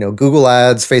 Google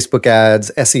ads, Facebook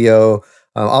ads, SEO,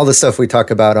 all the stuff we talk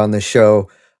about on this show,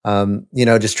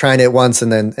 just trying it once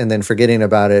and then forgetting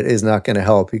about it is not going to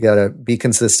help. You got to be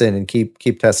consistent and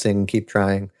keep testing and keep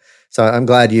trying. So I'm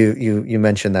glad you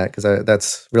mentioned that because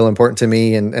that's real important to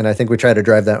me. And I think we try to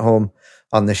drive that home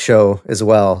on the show as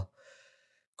well.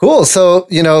 Cool. So,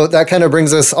 that kind of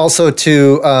brings us also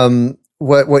to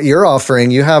what you're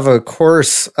offering. You have a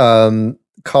course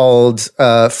called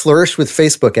Flourish with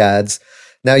Facebook Ads.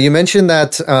 Now, you mentioned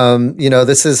that,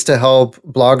 this is to help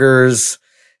bloggers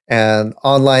and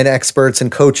online experts and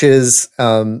coaches.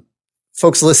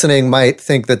 Folks listening might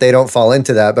think that they don't fall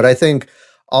into that, but I think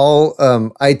all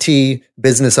IT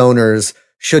business owners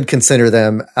should consider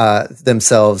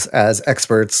themselves as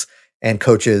experts and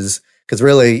coaches because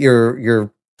really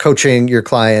you're coaching your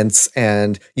clients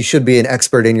and you should be an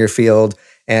expert in your field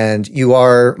and you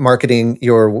are marketing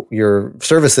your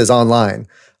services online.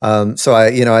 So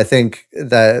I think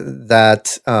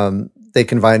that they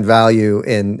can find value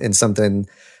in something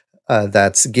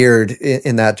that's geared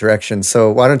in that direction.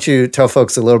 So why don't you tell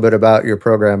folks a little bit about your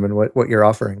program and what you're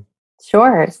offering?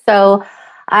 Sure. So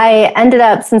I ended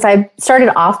up, since I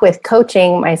started off with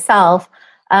coaching myself,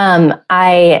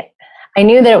 I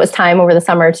knew that it was time over the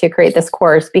summer to create this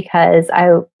course because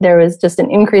there was just an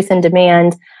increase in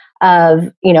demand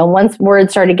of, once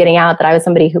word started getting out that I was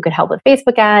somebody who could help with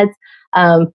Facebook ads.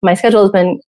 My schedule has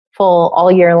been full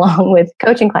all year long with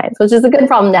coaching clients, which is a good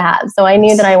problem to have. So I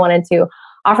knew that I wanted to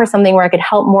offer something where I could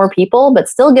help more people, but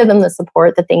still give them the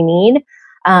support that they need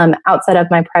outside of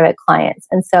my private clients.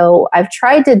 And so I've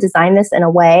tried to design this in a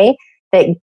way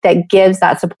that gives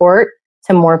that support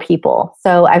to more people.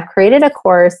 So I've created a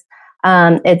course.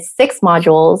 It's 6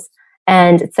 modules.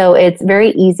 And so it's very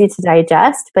easy to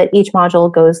digest, but each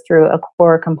module goes through a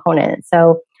core component.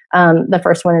 So the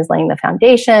first one is laying the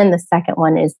foundation. The second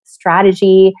one is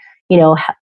strategy.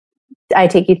 I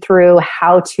take you through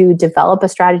how to develop a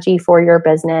strategy for your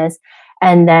business.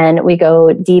 And then we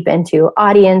go deep into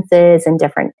audiences and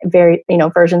different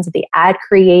versions of the ad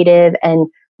creative and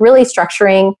really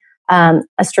structuring a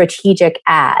strategic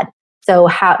ad. So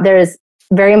there's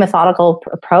very methodical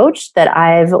approach that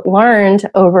I've learned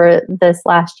over this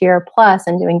last year plus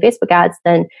in doing Facebook ads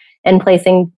and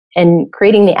placing and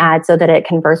creating the ad so that it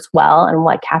converts well and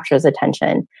what captures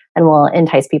attention and will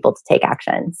entice people to take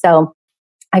action. So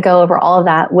I go over all of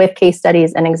that with case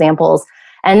studies and examples,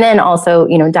 and then also,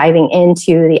 diving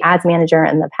into the ads manager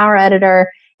and the power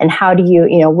editor and how do you,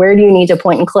 where do you need to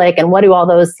point and click and what do all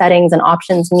those settings and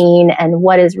options mean and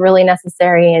what is really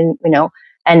necessary and,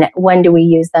 and when do we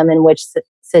use them in which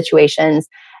situations,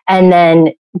 and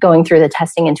then going through the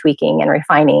testing and tweaking and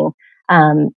refining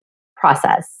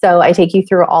process. So I take you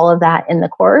through all of that in the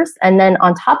course. And then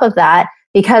on top of that,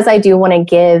 because I do want to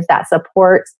give that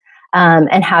support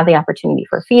and have the opportunity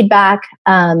for feedback,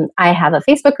 I have a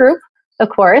Facebook group, of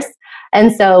course.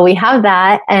 And so we have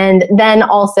that. And then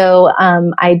also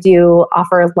I do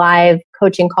offer live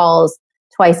coaching calls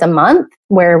twice a month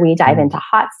where we dive into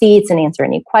hot seats and answer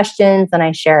any questions. And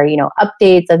I share,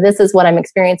 updates of this is what I'm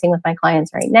experiencing with my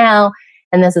clients right now.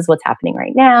 And this is what's happening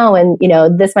right now. And,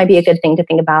 this might be a good thing to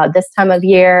think about this time of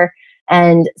year.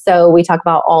 And so we talk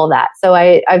about all of that. So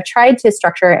I've tried to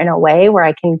structure it in a way where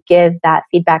I can give that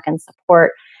feedback and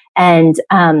support and,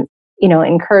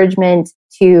 encouragement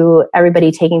to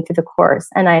everybody taking through the course.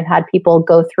 And I've had people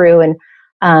go through and,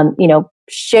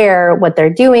 share what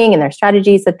they're doing and their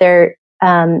strategies that they're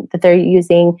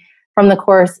using from the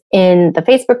course in the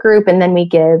Facebook group. And then we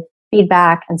give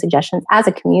feedback and suggestions as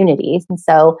a community. And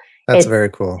so that's very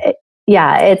cool.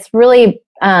 It's really,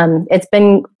 it's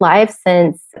been live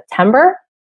since September,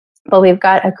 but we've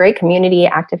got a great community,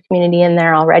 active community in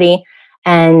there already.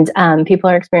 And people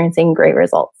are experiencing great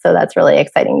results. So that's really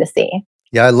exciting to see.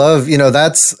 Yeah, I love,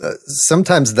 that's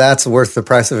sometimes that's worth the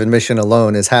price of admission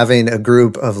alone, is having a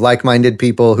group of like-minded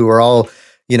people who are all,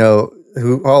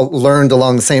 who all learned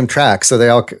along the same track.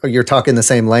 So you're talking the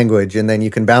same language, and then you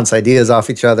can bounce ideas off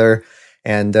each other.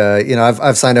 And,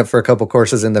 I've signed up for a couple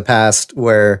courses in the past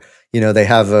where, they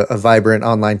have a vibrant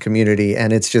online community,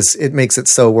 and it makes it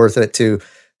so worth it to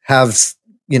have,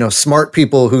 smart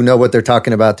people who know what they're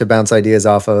talking about to bounce ideas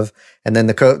off of. And then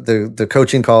the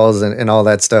coaching calls and all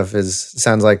that stuff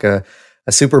sounds like a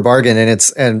super bargain.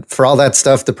 And for all that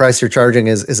stuff, the price you're charging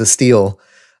is a steal.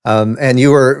 And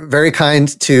you were very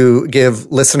kind to give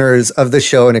listeners of the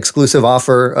show an exclusive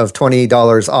offer of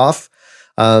 $20 off.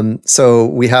 So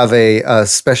we have a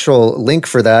special link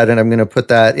for that, and I'm going to put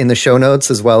that in the show notes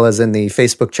as well as in the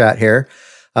Facebook chat here.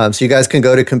 So you guys can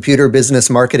go to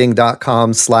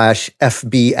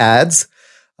computerbusinessmarketing.com/FB ads,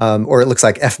 or it looks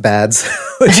like FBads,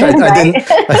 which I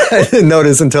didn't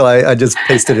notice until I just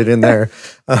pasted it in there.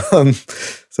 So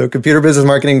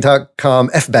computerbusinessmarketing.com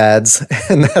FBads,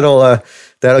 and that'll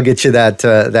get you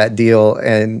that deal.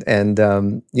 And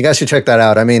you guys should check that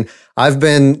out. I mean, I've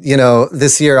been,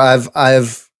 this year I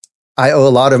owe a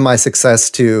lot of my success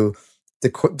to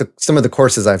some of the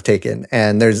courses I've taken,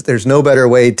 and there's no better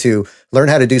way to learn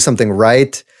how to do something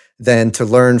right than to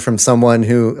learn from someone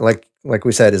who, like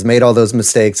we said, has made all those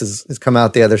mistakes, has come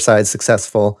out the other side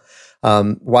successful.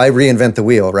 Why reinvent the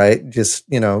wheel, right?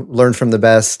 Just, learn from the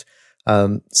best.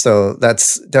 So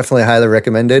that's definitely highly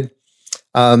recommended.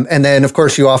 And then of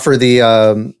course you offer do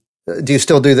you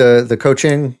still do the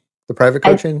coaching, the private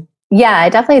coaching? I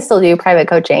definitely still do private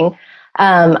coaching.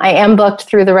 I am booked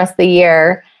through the rest of the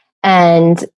year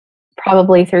and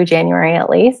probably through January at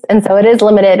least. And so it is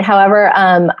limited. However,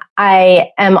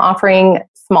 I am offering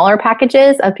smaller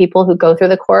packages of people who go through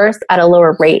the course at a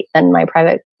lower rate than my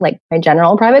private, like my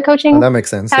general private coaching that makes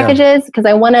sense. packages, because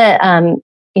I want to,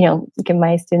 give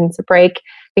my students a break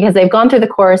because they've gone through the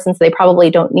course, and so they probably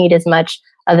don't need as much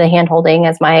of the hand holding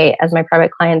as my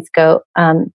private clients do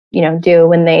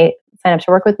when they sign up to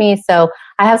work with me. So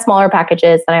I have smaller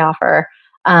packages that I offer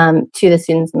to the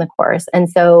students in the course. And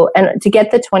to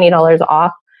get the $20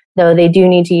 off, though, they do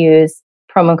need to use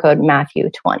promo code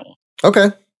Matthew20. Okay,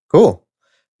 cool.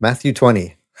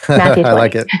 Matthew20. Matthew 20. I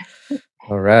like it.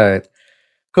 All right.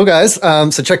 Cool, guys.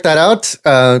 So check that out.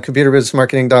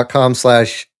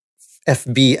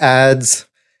 computerbusinessmarketing.com/FB ads,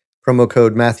 promo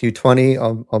code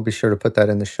Matthew20. I'll be sure to put that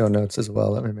in the show notes as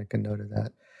well. Let me make a note of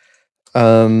that.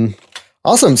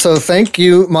 Awesome. So thank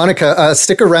you, Monica.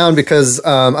 Stick around because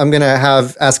I'm going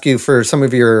to ask you for some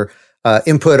of your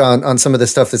input on some of the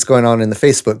stuff that's going on in the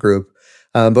Facebook group.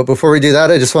 But before we do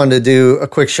that, I just wanted to do a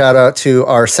quick shout out to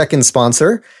our second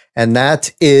sponsor, and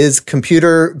that is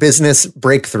Computer Business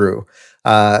Breakthrough.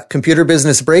 Computer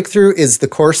Business Breakthrough is the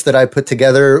course that I put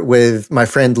together with my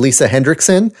friend Lisa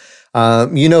Hendrickson.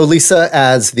 You know Lisa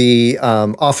as the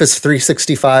Office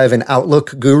 365 and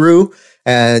Outlook guru,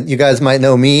 and you guys might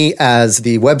know me as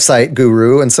the website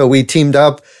guru. And so we teamed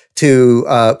up to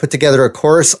put together a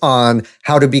course on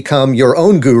how to become your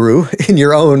own guru in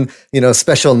your own,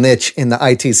 special niche in the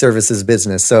IT services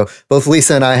business. So both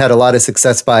Lisa and I had a lot of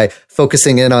success by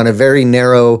focusing in on a very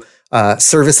narrow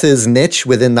services niche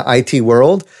within the IT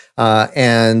world.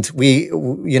 And we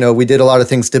did a lot of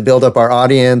things to build up our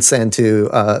audience and to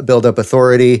build up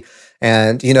authority.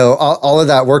 And, all of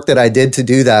that work that I did to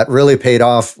do that really paid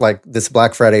off, like this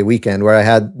Black Friday weekend where I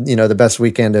had, the best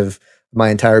weekend of my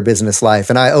entire business life.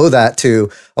 And I owe that to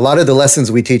a lot of the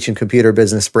lessons we teach in Computer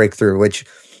Business Breakthrough, which,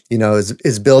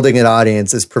 is building an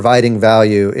audience, is providing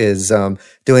value, is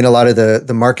doing a lot of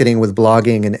the marketing with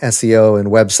blogging and SEO and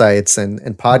websites and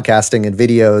podcasting and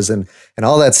videos and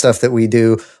all that stuff that we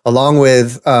do, along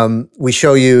with we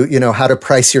show you, how to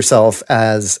price yourself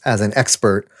as an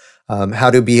expert, how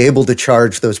to be able to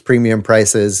charge those premium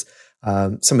prices,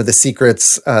 some of the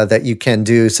secrets that you can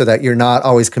do so that you're not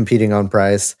always competing on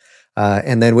price.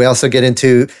 And then we also get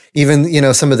into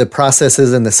even, some of the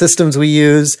processes and the systems we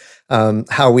use,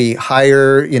 how we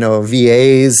hire,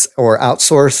 VAs or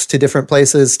outsource to different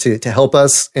places to help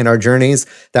us in our journeys.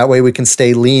 That way we can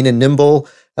stay lean and nimble,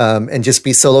 and just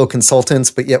be solo consultants,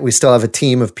 but yet we still have a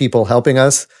team of people helping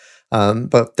us.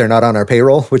 But they're not on our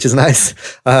payroll, which is nice.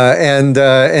 And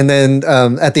then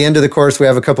at the end of the course, we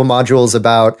have a couple modules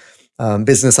about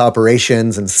business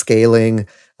operations and scaling,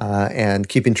 and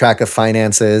keeping track of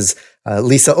finances.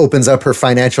 Lisa opens up her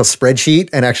financial spreadsheet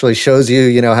and actually shows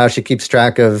you, how she keeps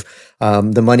track of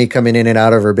the money coming in and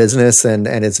out of her business. And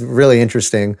it's really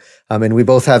interesting. And we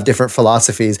both have different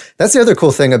philosophies. That's the other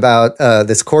cool thing about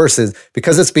this course is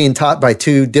because it's being taught by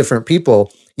two different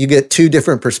people, you get two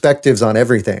different perspectives on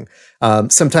everything.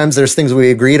 Sometimes there's things we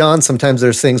agreed on. Sometimes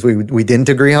there's things we didn't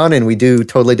agree on, and we do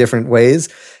totally different ways.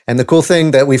 And the cool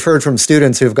thing that we've heard from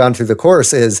students who've gone through the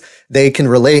course is they can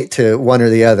relate to one or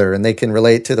the other, and they can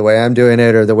relate to the way I'm doing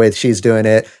it or the way she's doing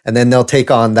it. And then they'll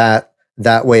take on that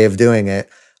way of doing it.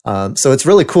 So it's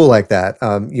really cool like that.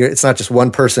 It's not just one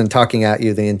person talking at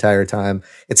you the entire time.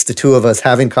 It's the two of us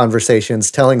having conversations,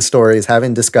 telling stories,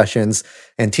 having discussions,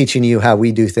 and teaching you how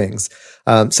we do things.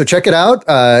 So check it out.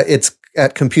 It's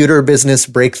at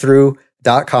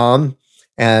computerbusinessbreakthrough.com.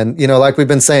 And, like we've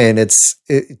been saying,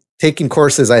 taking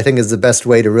courses, I think, is the best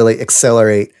way to really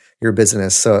accelerate your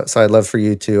business. So I'd love for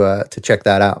you to check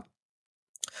that out.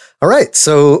 All right.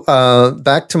 So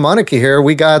back to Monica here.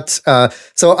 We got,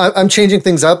 so I'm changing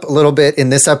things up a little bit in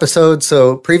this episode.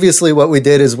 So previously what we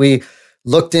did is we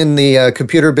looked in the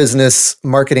Computer Business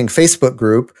Marketing Facebook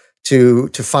group to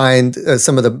find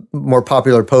some of the more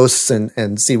popular posts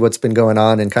and see what's been going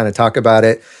on and kind of talk about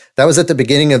it. That was at the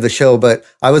beginning of the show, but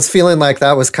I was feeling like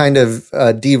that was kind of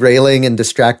derailing and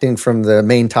distracting from the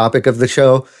main topic of the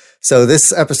show. So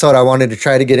this episode, I wanted to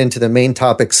try to get into the main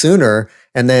topic sooner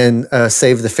and then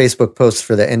save the Facebook posts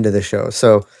for the end of the show.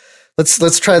 So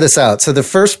let's try this out. So the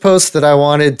first post that I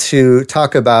wanted to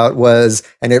talk about was,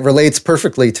 and it relates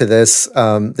perfectly to this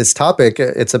topic.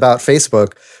 It's about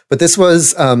Facebook, but this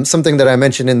was something that I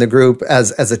mentioned in the group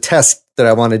as a test that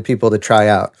I wanted people to try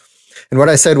out. And what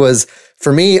I said was,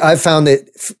 for me, I've found that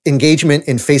engagement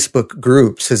in Facebook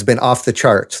groups has been off the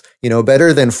charts.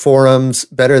 Better than forums,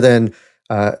 better than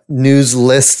news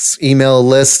lists, email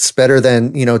lists, better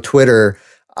than Twitter.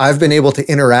 I've been able to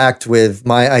interact with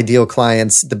my ideal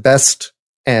clients the best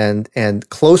and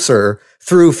closer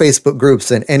through Facebook groups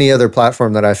than any other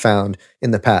platform that I found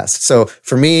in the past. So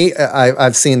for me,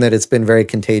 I've seen that it's been very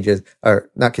contagious, or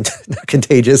not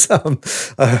contagious,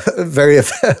 very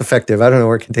effective. I don't know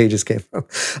where contagious came from.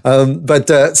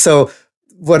 So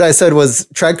what I said was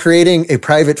try creating a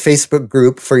private Facebook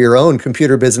group for your own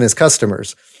computer business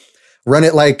customers. Run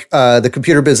it like the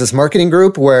computer business marketing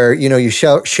group where, you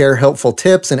share helpful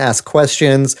tips and ask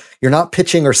questions. You're not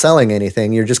pitching or selling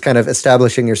anything. You're just kind of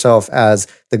establishing yourself as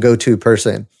the go-to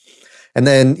person. And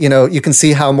then, you can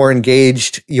see how more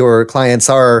engaged your clients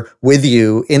are with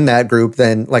you in that group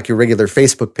than like your regular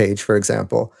Facebook page, for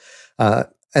example.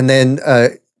 And then,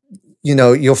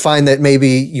 you'll find that maybe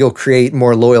you'll create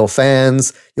more loyal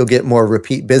fans. You'll get more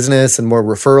repeat business and more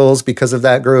referrals because of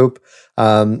that group.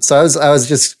 So I was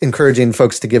just encouraging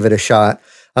folks to give it a shot.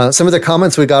 Some of the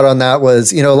comments we got on that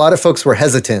was, a lot of folks were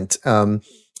hesitant.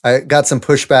 I got some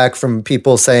pushback from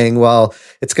people saying, well,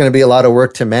 it's going to be a lot of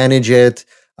work to manage it.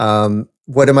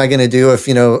 What am I going to do if,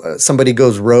 somebody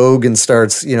goes rogue and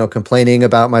starts, complaining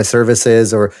about my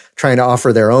services or trying to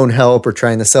offer their own help or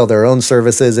trying to sell their own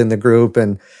services in the group?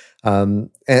 And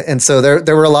so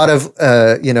there were a lot of,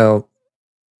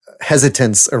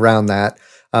 hesitance around that.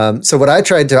 So what I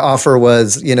tried to offer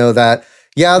was, that,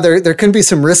 there can be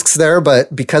some risks there,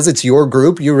 but because it's your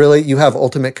group, you have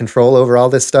ultimate control over all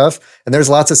this stuff. And there's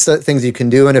lots of things you can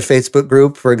do in a Facebook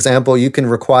group. For example, you can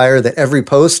require that every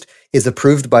post is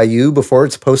approved by you before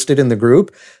it's posted in the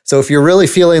group. So if you're really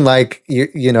feeling like,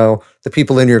 the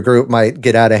people in your group might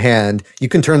get out of hand, you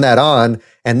can turn that on.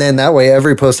 And then that way,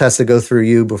 every post has to go through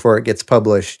you before it gets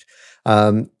published.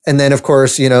 And then of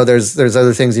course, there's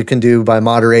other things you can do by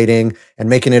moderating and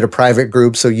making it a private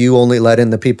group. So you only let in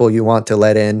the people you want to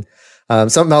let in.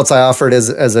 Something else I offered as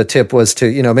a tip was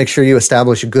to, make sure you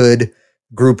establish good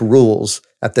group rules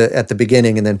at the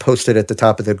beginning and then post it at the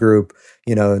top of the group,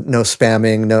 no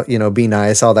spamming, no, be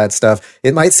nice, all that stuff.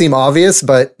 It might seem obvious,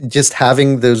 but just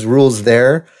having those rules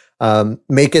there,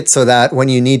 make it so that when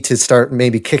you need to start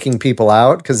maybe kicking people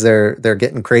out because they're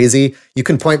getting crazy, you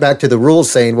can point back to the rules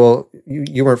saying, well,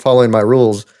 you weren't following my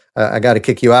rules. I got to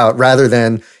kick you out, rather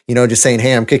than, just saying,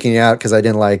 hey, I'm kicking you out because I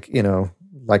didn't like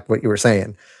what you were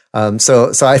saying.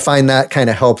 So I find that kind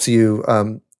of helps you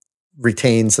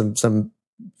retain some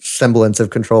semblance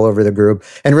of control over the group.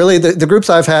 And really the groups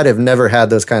I've had have never had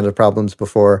those kinds of problems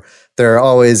before. They're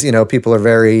always, people are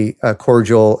very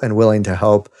cordial and willing to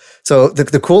help. So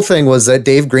the cool thing was that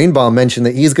Dave Greenbaum mentioned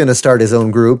that he's going to start his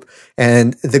own group,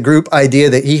 and the group idea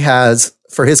that he has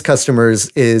for his customers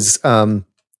is,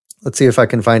 let's see if I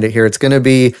can find it here. It's going to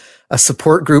be a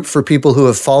support group for people who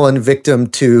have fallen victim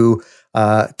to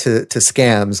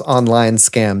scams, online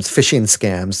scams, phishing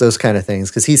scams, those kind of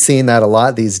things. Cause he's seeing that a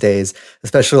lot these days,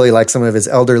 especially like some of his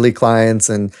elderly clients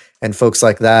and folks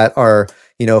like that are,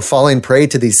 falling prey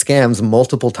to these scams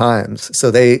multiple times. So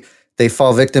they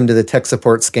fall victim to the tech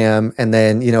support scam. And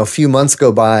then, a few months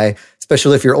go by,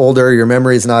 especially if you're older, your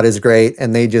memory is not as great.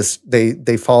 And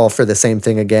they fall for the same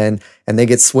thing again. And they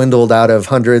get swindled out of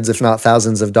hundreds, if not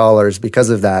thousands of dollars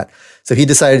because of that. So he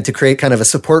decided to create kind of a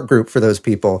support group for those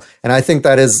people. And I think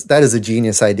that is a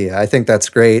genius idea. I think that's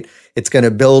great. It's going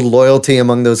to build loyalty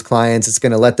among those clients. It's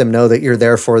going to let them know that you're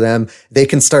there for them. They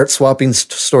can start swapping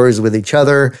stories with each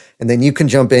other. And then you can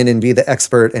jump in and be the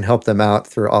expert and help them out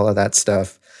through all of that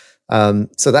stuff.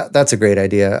 So that's a great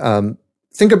idea.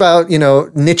 Think about,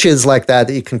 niches like that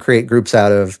you can create groups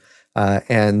out of,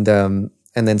 and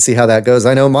then see how that goes.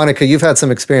 I know, Monica, you've had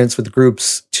some experience with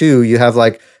groups too. You have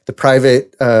like the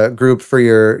private group for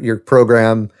your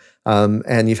program,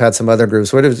 and you've had some other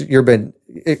groups. What has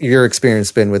your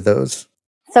experience been with those?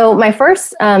 So my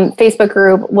first Facebook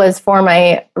group was around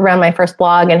my first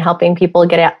blog and helping people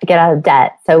get out of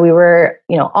debt. So we were,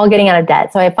 all getting out of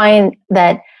debt. So I find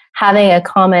that having a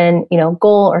common,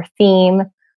 goal or theme,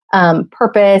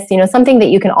 purpose, something that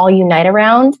you can all unite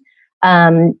around,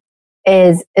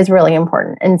 is really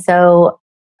important. And so,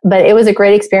 but it was a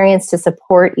great experience to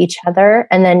support each other.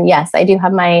 And then, yes, I do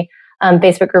have my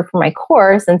Facebook group for my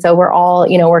course. And so we're all,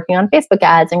 working on Facebook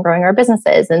ads and growing our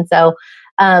businesses. And so,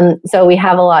 so we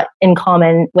have a lot in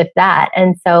common with that.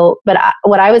 And so, but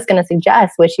what I was going to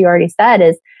suggest, which you already said,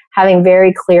 is having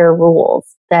very clear rules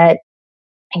that,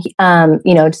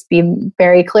 just be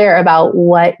very clear about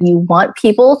what you want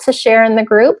people to share in the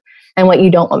group and what you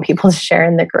don't want people to share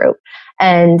in the group.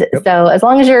 And so as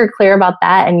long as you're clear about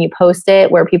that and you post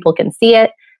it where people can see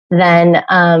it, then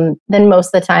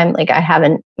most of the time, like I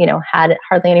haven't, had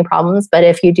hardly any problems. But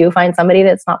if you do find somebody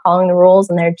that's not following the rules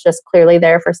and they're just clearly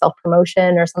there for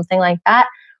self-promotion or something like that,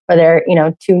 or they're,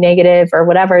 too negative or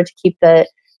whatever to keep the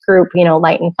group,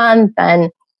 light and fun, then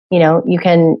you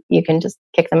can just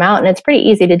kick them out, and it's pretty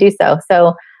easy to do so.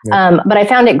 So, but I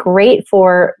found it great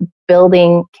for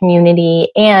building community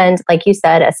and, like you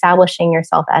said, establishing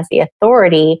yourself as the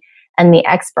authority and the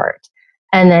expert.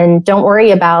 And then don't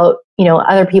worry about,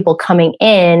 other people coming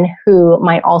in who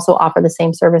might also offer the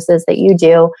same services that you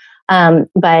do.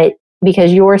 But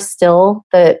because you're still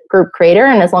the group creator,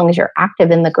 and as long as you're active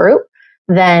in the group,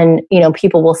 then,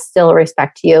 people will still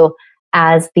respect you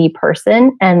as the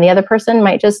person, and the other person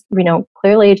might just,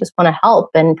 clearly just want to help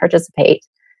and participate.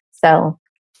 So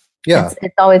yeah,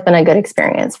 it's always been a good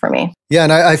experience for me. Yeah.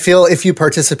 And I feel if you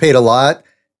participate a lot,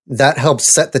 that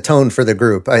helps set the tone for the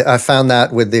group. I found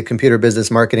that with the computer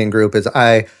business marketing group is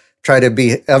I try to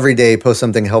be every day, post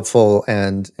something helpful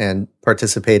and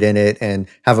participate in it and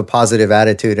have a positive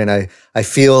attitude. And I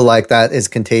feel like that is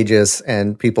contagious,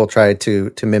 and people try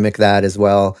to mimic that as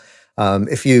well.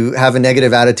 If you have a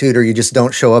negative attitude or you just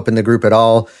don't show up in the group at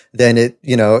all, then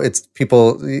it's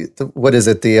people, what is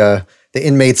it? The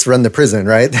inmates run the prison,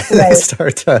 right?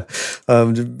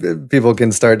 Right. People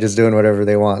can start just doing whatever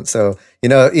they want. So,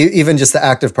 even just the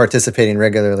act of participating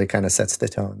regularly kind of sets the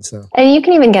tone. So, and you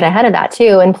can even get ahead of that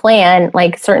too and plan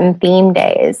like certain theme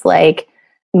days, like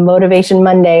Motivation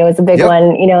Monday was a big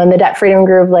one, in the Debt Freedom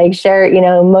group, like share,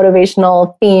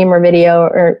 motivational theme or video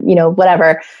or,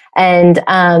 whatever. And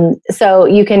so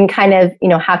you can kind of,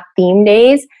 have theme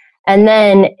days. And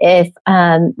then if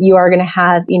you are going to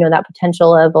have, that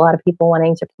potential of a lot of people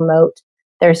wanting to promote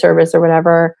their service or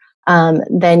whatever,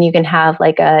 then you can have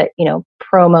like a,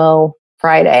 promo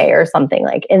Friday or something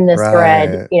like in this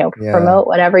thread, promote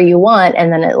whatever you want.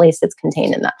 And then at least it's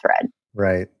contained in that thread.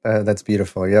 Right. That's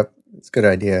beautiful. Yep. It's a good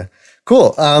idea.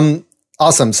 Cool.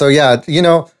 Awesome. So yeah,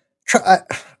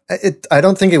 I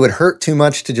don't think it would hurt too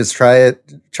much to just try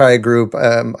a group.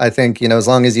 I think, as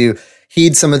long as you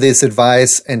heed some of this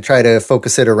advice and try to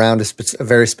focus it around a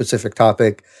very specific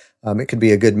topic, it could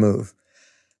be a good move.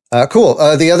 Cool.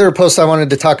 The other post I wanted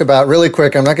to talk about really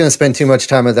quick, I'm not going to spend too much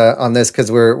time on this because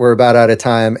we're about out of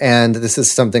time. And this is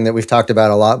something that we've talked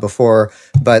about a lot before,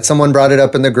 but someone brought it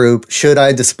up in the group. Should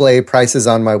I display prices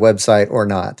on my website or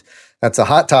not? That's a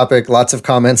hot topic. Lots of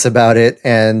comments about it,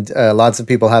 and lots of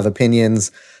people have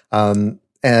opinions. And,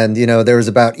 there was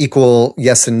about equal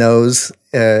yes and no's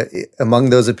among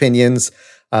those opinions.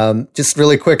 Just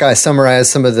really quick, I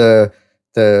summarized some of the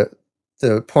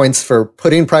points for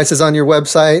putting prices on your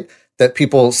website that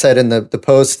people said in the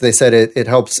post. They said it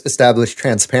helps establish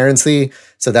transparency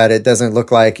so that it doesn't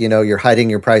look like, you're hiding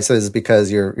your prices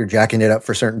because you're jacking it up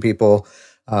for certain people.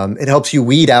 It helps you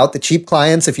weed out the cheap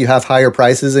clients. If you have higher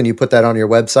prices and you put that on your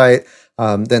website,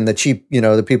 then the cheap,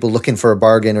 the people looking for a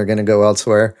bargain are going to go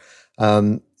elsewhere.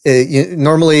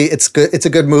 Normally it's good. It's a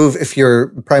good move if your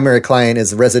primary client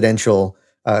is residential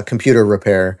computer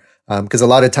repair, because a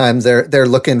lot of times they're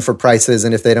looking for prices,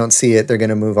 and if they don't see it, they're going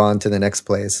to move on to the next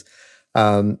place.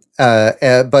 But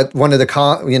one of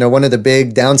the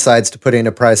big downsides to putting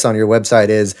a price on your website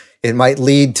is it might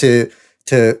lead to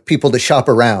people to shop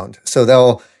around. So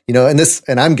they'll,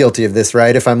 and I'm guilty of this,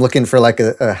 right? If I'm looking for like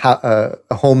a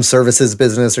home services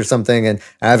business or something, and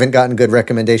I haven't gotten good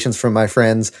recommendations from my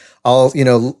friends, I'll,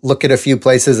 look at a few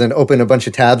places and open a bunch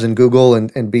of tabs in Google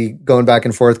and be going back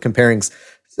and forth comparing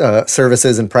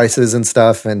services and prices and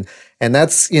stuff. And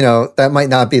that's, that might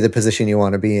not be the position you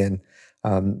want to be in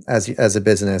as a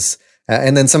business.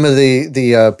 And then some of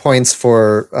the points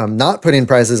for not putting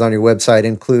prices on your website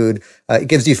include it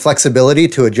gives you flexibility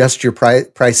to adjust your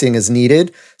pricing as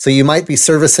needed. So you might be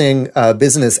servicing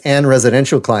business and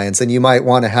residential clients, and you might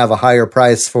want to have a higher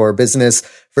price for business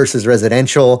versus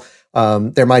residential.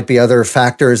 There might be other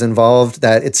factors involved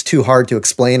that it's too hard to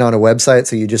explain on a website,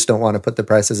 so you just don't want to put the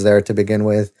prices there to begin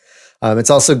with. It's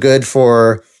also good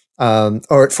for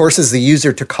or it forces the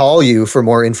user to call you for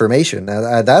more information.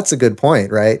 Now, that's a good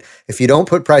point, right? If you don't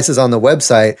put prices on the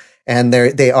website and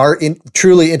they are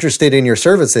truly interested in your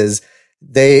services,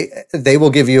 they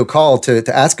will give you a call to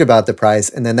ask about the price.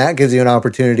 And then that gives you an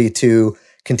opportunity to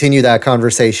continue that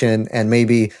conversation and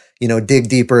maybe, dig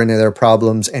deeper into their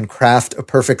problems and craft a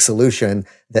perfect solution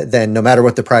that then no matter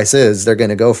what the price is, they're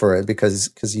going to go for it because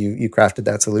you crafted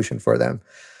that solution for them.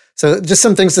 So just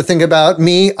some things to think about.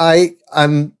 Me, I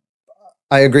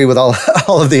agree with all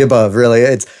of the above, really.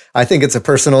 I think it's a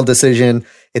personal decision.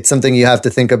 It's something you have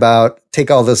to think about, take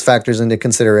all those factors into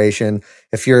consideration.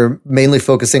 If you're mainly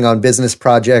focusing on business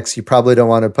projects, you probably don't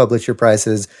want to publish your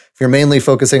prices. If you're mainly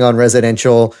focusing on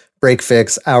residential, break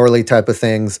fix, hourly type of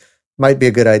things, might be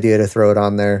a good idea to throw it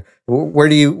on there.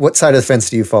 What side of the fence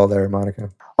do you fall there,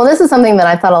 Monica? Well, this is something that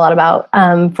I've thought a lot about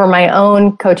for my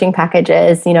own coaching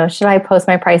packages. Should I post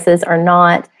my prices or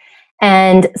not?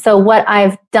 And so what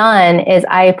I've done is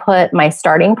I put my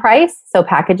starting price. So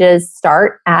packages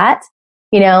start at,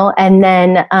 and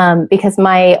then because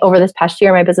over this past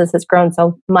year, my business has grown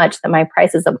so much that my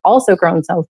prices have also grown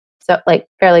so like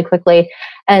fairly quickly.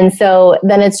 And so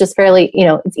then it's just fairly,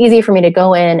 it's easy for me to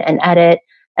go in and edit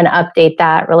and update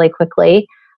that really quickly.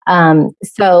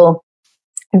 So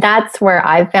that's where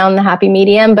I've found the happy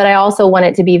medium, but I also want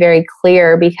it to be very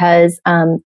clear because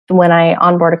when I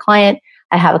onboard a client,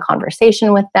 I have a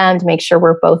conversation with them to make sure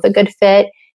we're both a good fit,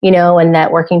 and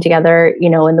that working together,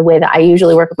 in the way that I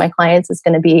usually work with my clients is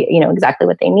going to be, exactly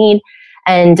what they need.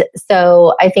 And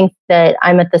so I think that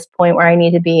I'm at this point where I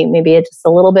need to be maybe just a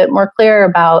little bit more clear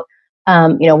about,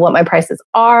 what my prices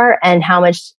are and how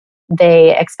much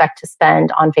they expect to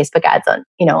spend on Facebook ads on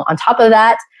top of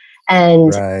that.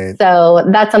 And so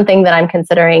that's something that I'm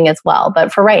considering as well.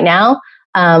 But for right now,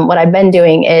 what I've been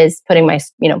doing is putting my,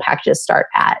 packages start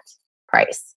at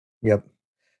price. Yep.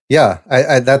 Yeah,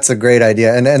 that's a great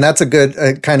idea. And that's a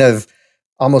good kind of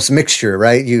almost mixture,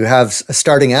 right? You have a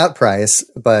starting out price,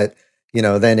 but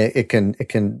then it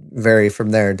can vary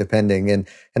from there depending. And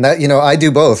that, I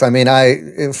do both. I mean,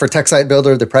 for Tech Site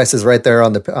Builder, the price is right there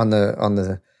on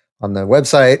the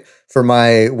website. For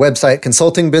my website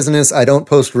consulting business, I don't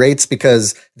post rates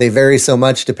because they vary so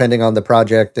much depending on the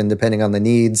project and depending on the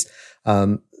needs.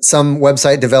 Some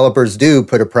website developers do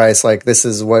put a price like this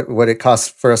is what it costs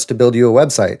for us to build you a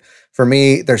website. For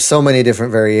me, there's so many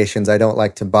different variations. I don't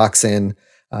like to box into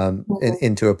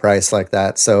a price like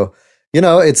that. So,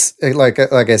 it's like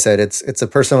I said, it's a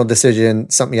personal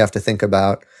decision, something you have to think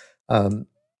about.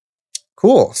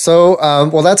 Cool. So,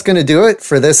 well, that's going to do it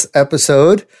for this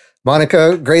episode.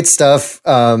 Monica, great stuff.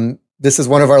 This is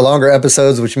one of our longer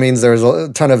episodes, which means there's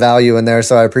a ton of value in there.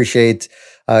 So I appreciate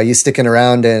you sticking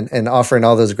around and offering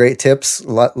all those great tips.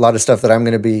 A lot of stuff that I'm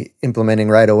going to be implementing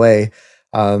right away.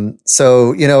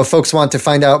 So, if folks want to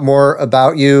find out more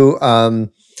about you,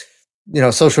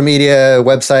 social media,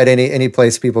 website, any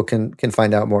place people can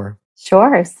find out more.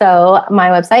 Sure. So my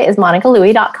website is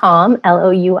monicalouie.com,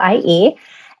 Louie.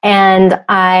 And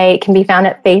I can be found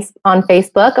on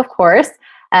Facebook, of course,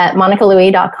 at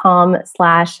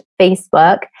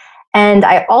monicalouie.com/Facebook. And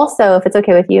I also, if it's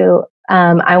okay with you,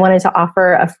 I wanted to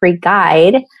offer a free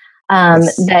guide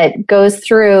that goes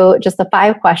through just the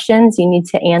 5 questions you need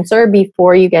to answer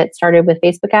before you get started with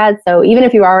Facebook ads. So even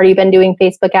if you've already been doing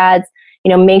Facebook ads,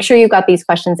 make sure you've got these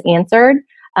questions answered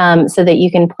so that you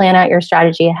can plan out your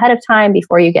strategy ahead of time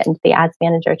before you get into the ads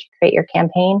manager to create your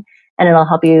campaign. And it'll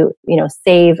help you,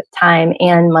 save time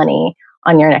and money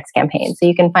on your next campaign. So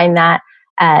you can find that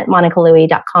at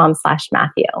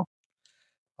monicalouie.com/Matthew.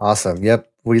 Awesome. Yep.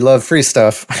 We love free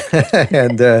stuff.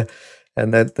 and that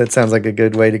sounds like a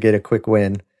good way to get a quick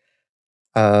win.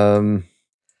 I'm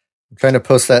trying to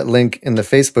post that link in the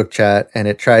Facebook chat and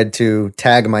it tried to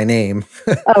tag my name.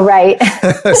 Oh, right.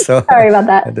 So, sorry about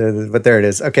that. But there it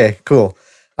is. Okay, cool.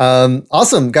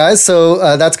 Awesome, guys.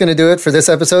 So that's going to do it for this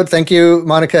episode. Thank you,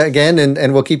 Monica, again,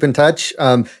 and we'll keep in touch.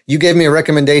 You gave me a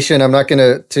recommendation. I'm not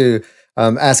going to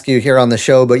ask you here on the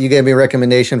show, but you gave me a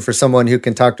recommendation for someone who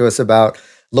can talk to us about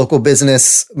local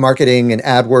business marketing and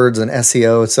AdWords and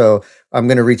SEO. So I'm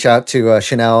going to reach out to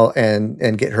Chanel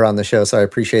and get her on the show. So I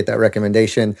appreciate that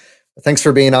recommendation. Thanks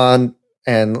for being on,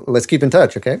 and let's keep in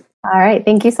touch, okay? All right.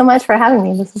 Thank you so much for having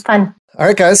me. This was fun. All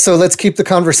right, guys. So let's keep the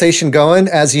conversation going.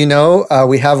 As you know,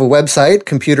 we have a website,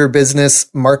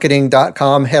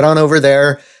 computerbusinessmarketing.com. Head on over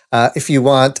there. If you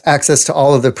want access to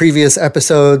all of the previous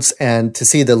episodes and to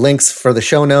see the links for the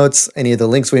show notes, any of the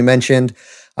links we mentioned,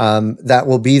 that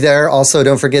will be there. Also,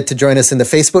 don't forget to join us in the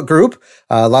Facebook group.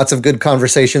 Lots of good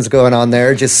conversations going on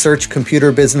there. Just search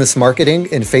Computer Business Marketing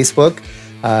in Facebook.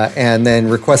 And then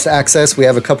request access. We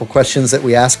have a couple questions that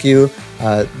we ask you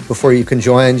before you can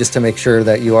join, just to make sure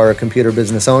that you are a computer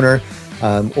business owner,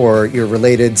 or you're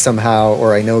related somehow,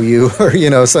 or I know you, or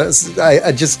so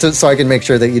I can make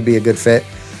sure that you'd be a good fit.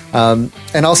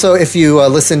 And also, if you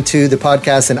listen to the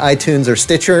podcast in iTunes or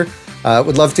Stitcher,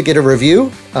 would love to get a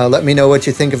review. Let me know what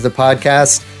you think of the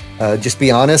podcast. Just be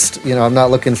honest. I'm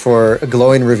not looking for a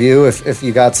glowing review. If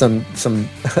you got some something.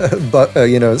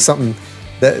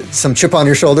 Some chip on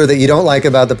your shoulder that you don't like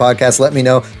about the podcast, let me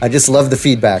know. I just love the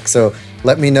feedback. So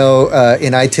let me know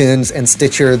in iTunes and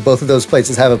Stitcher. Both of those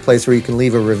places have a place where you can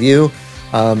leave a review.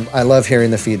 I love hearing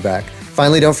the feedback.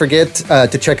 Finally, don't forget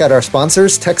to check out our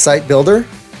sponsors, Tech Site Builder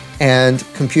and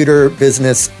Computer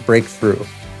Business Breakthrough.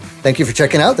 Thank you for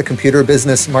checking out the Computer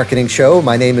Business Marketing Show.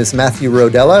 My name is Matthew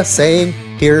Rodella, saying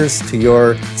here's to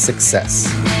your success.